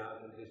जन्म में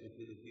आकर के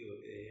सुखी दुखी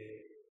होते हैं,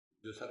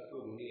 जो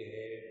सत्वगुणी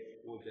है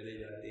वो चले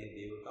जाते हैं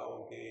देवताओं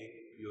के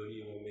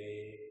योनियों में।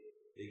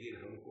 लेकिन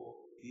हमको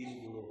 3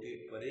 गुणों के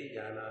परे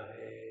जाना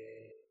है।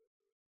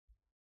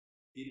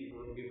 3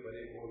 गुणों के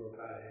परे कौन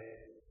होता है?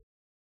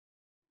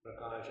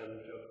 प्रकाशं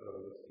च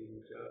प्रवृत्तिं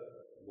च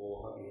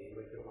मोहमेव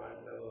च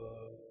पांडव,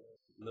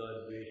 न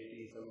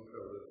द्वेष्टि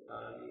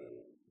संप्रवृत्तानि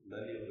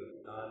न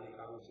निवृत्तानि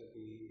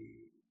कांक्षति।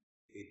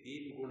 ये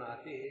 3 गुण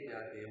आते हैं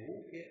जाते हैं, वो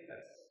के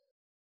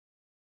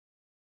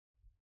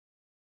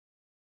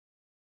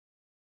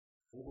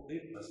उनको कोई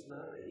फंसना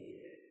नहीं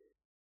है,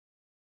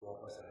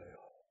 वापस आ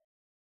जाओ।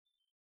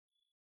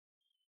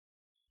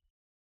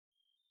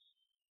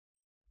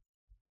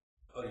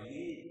 और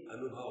ये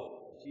अनुभव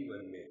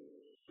जीवन में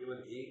केवल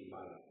एक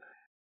बार आता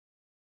है।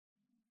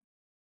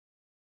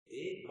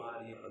 एक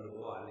बार ये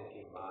अनुभव आने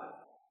के बाद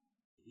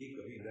ये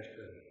कभी नष्ट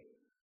नहीं,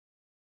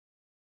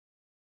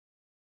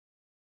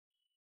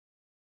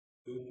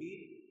 क्योंकि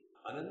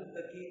अनंत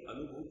की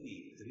अनुभूति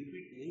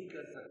रिपीट नहीं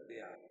कर सकते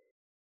आप।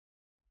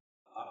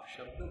 आप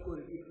शब्द को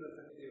रिपीट कर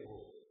सकते हो,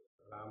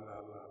 राम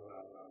राम राम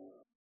राम राम।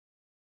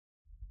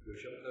 जो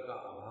शब्द का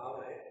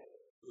अभाव है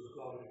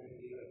उसको आप रिपीट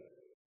नहीं कर सकते।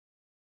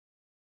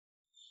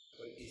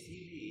 और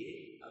इसीलिए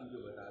हम जो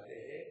बताते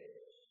हैं,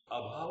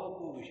 अभाव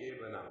को विषय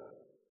बनाओ।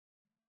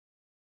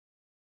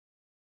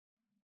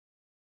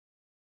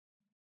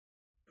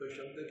 तो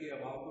शब्द के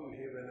अभाव को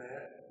विषय बनाया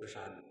तो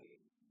शांति,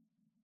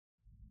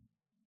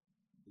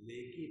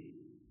 लेकिन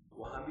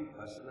वहां भी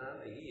फंसना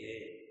नहीं है।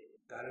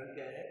 कारण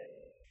क्या है?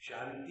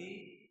 शांति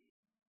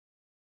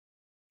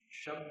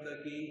शब्द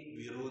की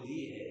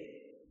विरोधी है,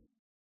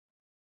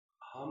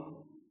 हम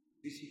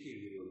किसी के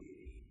विरोधी नहीं।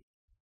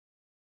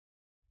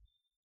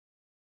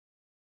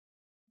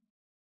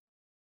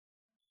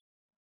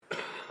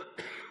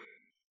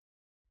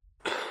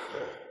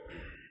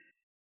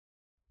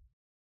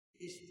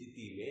 इस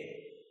स्थिति में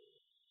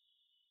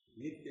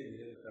नित्य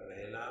निरंतर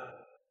रहना,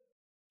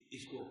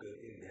 इसको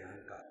कहते हैं ध्यान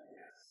का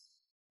अभ्यास।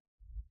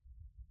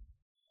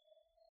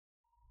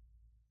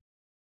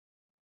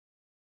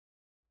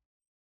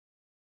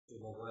 तो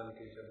भगवान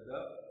के शब्द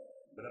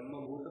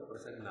ब्रह्मभूत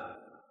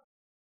प्रसन्नात्मा।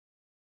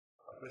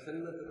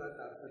 प्रसन्नता का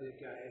तात्पर्य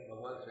क्या है?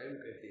 भगवान स्वयं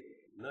कहते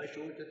न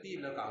शोचती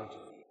न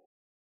कांक्षती।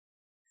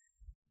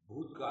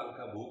 भूतकाल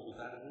का भूत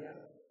उतार दिया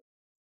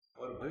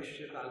और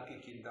भविष्य काल की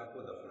चिंता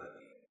को दफना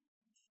दिया।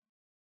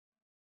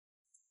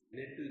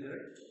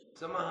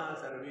 समः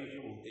सर्वेषु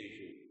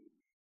भूतेषु,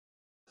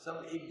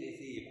 सब एक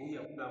जैसे ही, कोई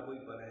अपना कोई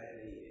पराया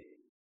नहीं है।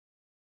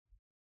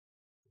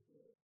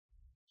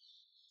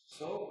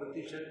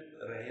 100%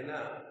 रहना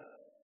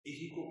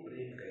इसी को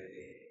प्रेम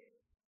कहते हैं,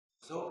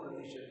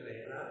 100%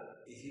 रहना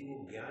इसी को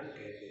ज्ञान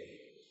कहते हैं,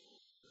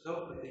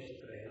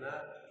 100% रहना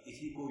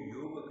इसी को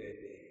योग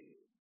कहते हैं,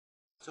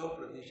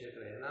 100%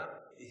 रहना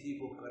इसी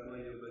को कर्म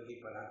योग की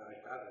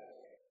पराकाष्ठा कहते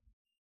हैं,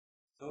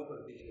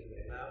 100%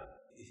 रहना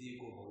इसी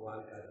को भगवान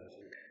का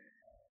दर्शन है।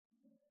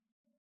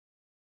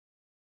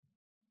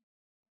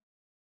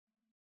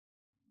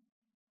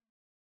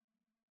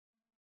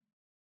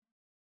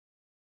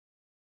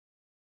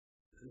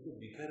 हमको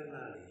बिखरना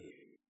नहीं है।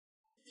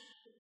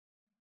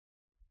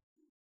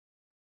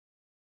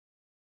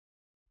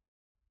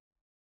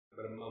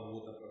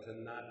 ब्रह्मभूत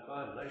प्रसन्नात्मा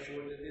न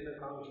शोचते न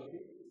कांक्षते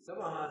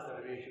समः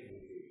सर्वेषु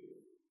भूतेषु।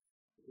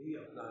 कोई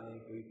अपना नहीं,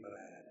 कोई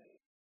पराया नहीं।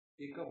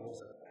 ये कब हो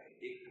सकता है?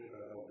 एक छोटा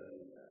सा उदाहरण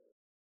होता है।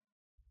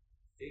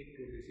 एक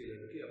छोटी सी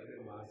लड़की अपने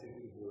माँ से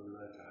कुछ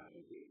बोलना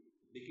चाहती थी,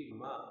 लेकिन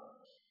माँ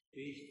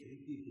तेज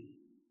खरीदी थी।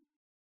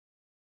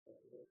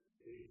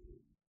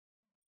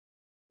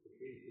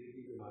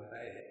 खरीदी जो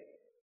माताएं हैं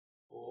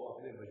वो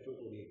अपने बच्चों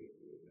को नहीं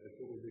देखती,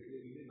 बच्चों को देखने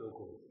के लिए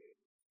लोगों को।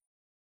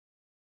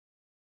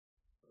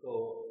 तो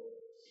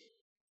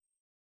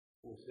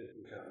उससे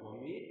पूछा,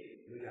 मम्मी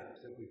मुझे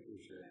आपसे कुछ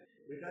पूछना है।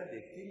 बेटा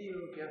देखती नहीं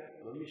हो क्या?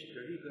 मम्मी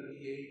स्टडी कर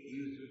रही है,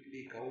 eaves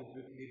weekly, काउंस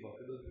weekly,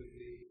 buffaloes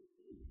weekly.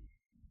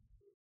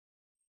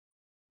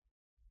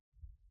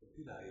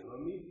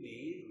 Mummy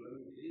please,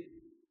 mummy please.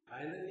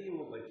 Finally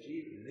वो बच्ची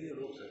नहीं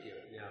रोक सकी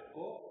अपने आप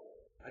को।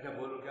 अच्छा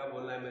बोलो, क्या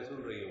बोलना है, मैं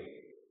सुन रही हूँ।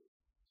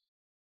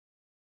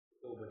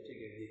 तो बच्ची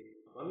कहती,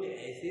 मम्मी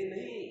ऐसे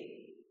नहीं।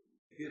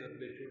 फिर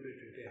अपने छोटे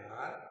छोटे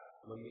हाथ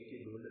मम्मी की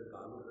ढोलक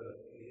कानों में रख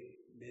के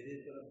मेरे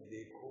तरफ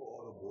देखो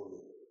और बोलो,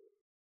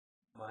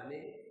 माने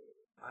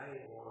आई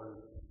वॉन्ट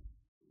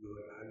योर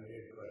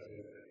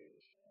 100% करेक्ट।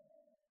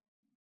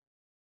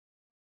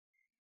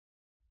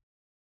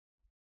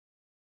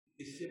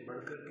 इससे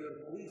बढ़कर के और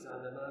कोई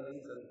साधना नहीं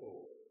संतो।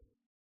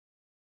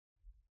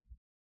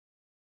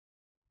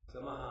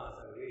 समहा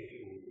सर्वेषु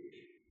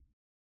भूतेषु,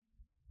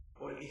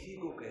 और इसी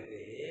को कहते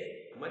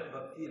हैं मद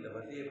भक्ति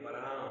लभते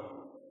पराम।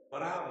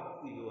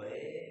 पराभक्ति जो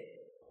है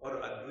और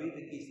अद्वैत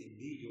की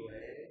सिद्धि जो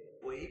है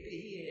वो एक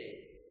ही है।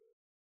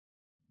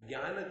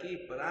 ज्ञान की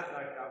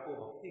पराकाष्ठा को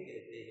भक्ति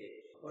कहते हैं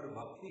और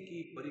भक्ति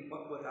की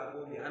परिपक्वता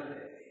को ज्ञान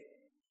कहते हैं,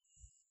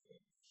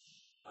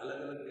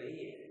 अलग अलग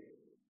नहीं है।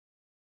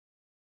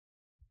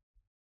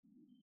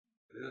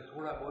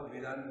 थोड़ा बहुत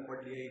विधान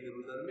पढ़ लिया इधर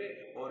उधर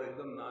में और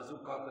एकदम नाजुक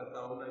का करता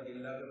हूं ना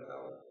गिल्ला करता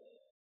हूं,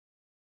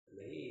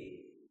 नहीं।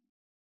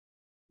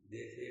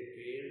 जैसे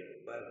पेड़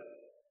पर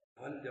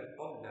फल जब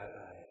पक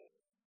जाता है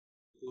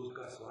तो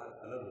उसका स्वाद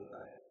अलग होता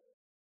है,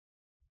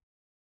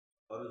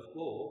 और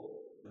उसको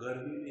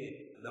गर्मी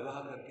में दबा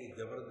करके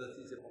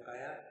जबरदस्ती से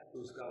पकाया तो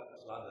उसका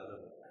स्वाद अलग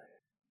होता है।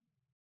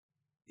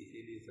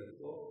 इसीलिए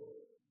संतो,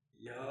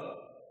 यह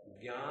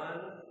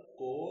ज्ञान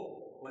को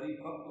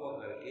परिपक्व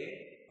करके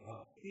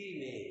भक्ति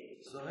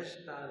में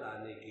सहजता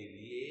लाने के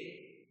लिए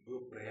जो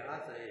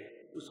प्रयास है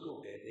उसको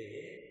कहते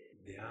हैं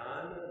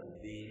ध्यान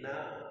देना।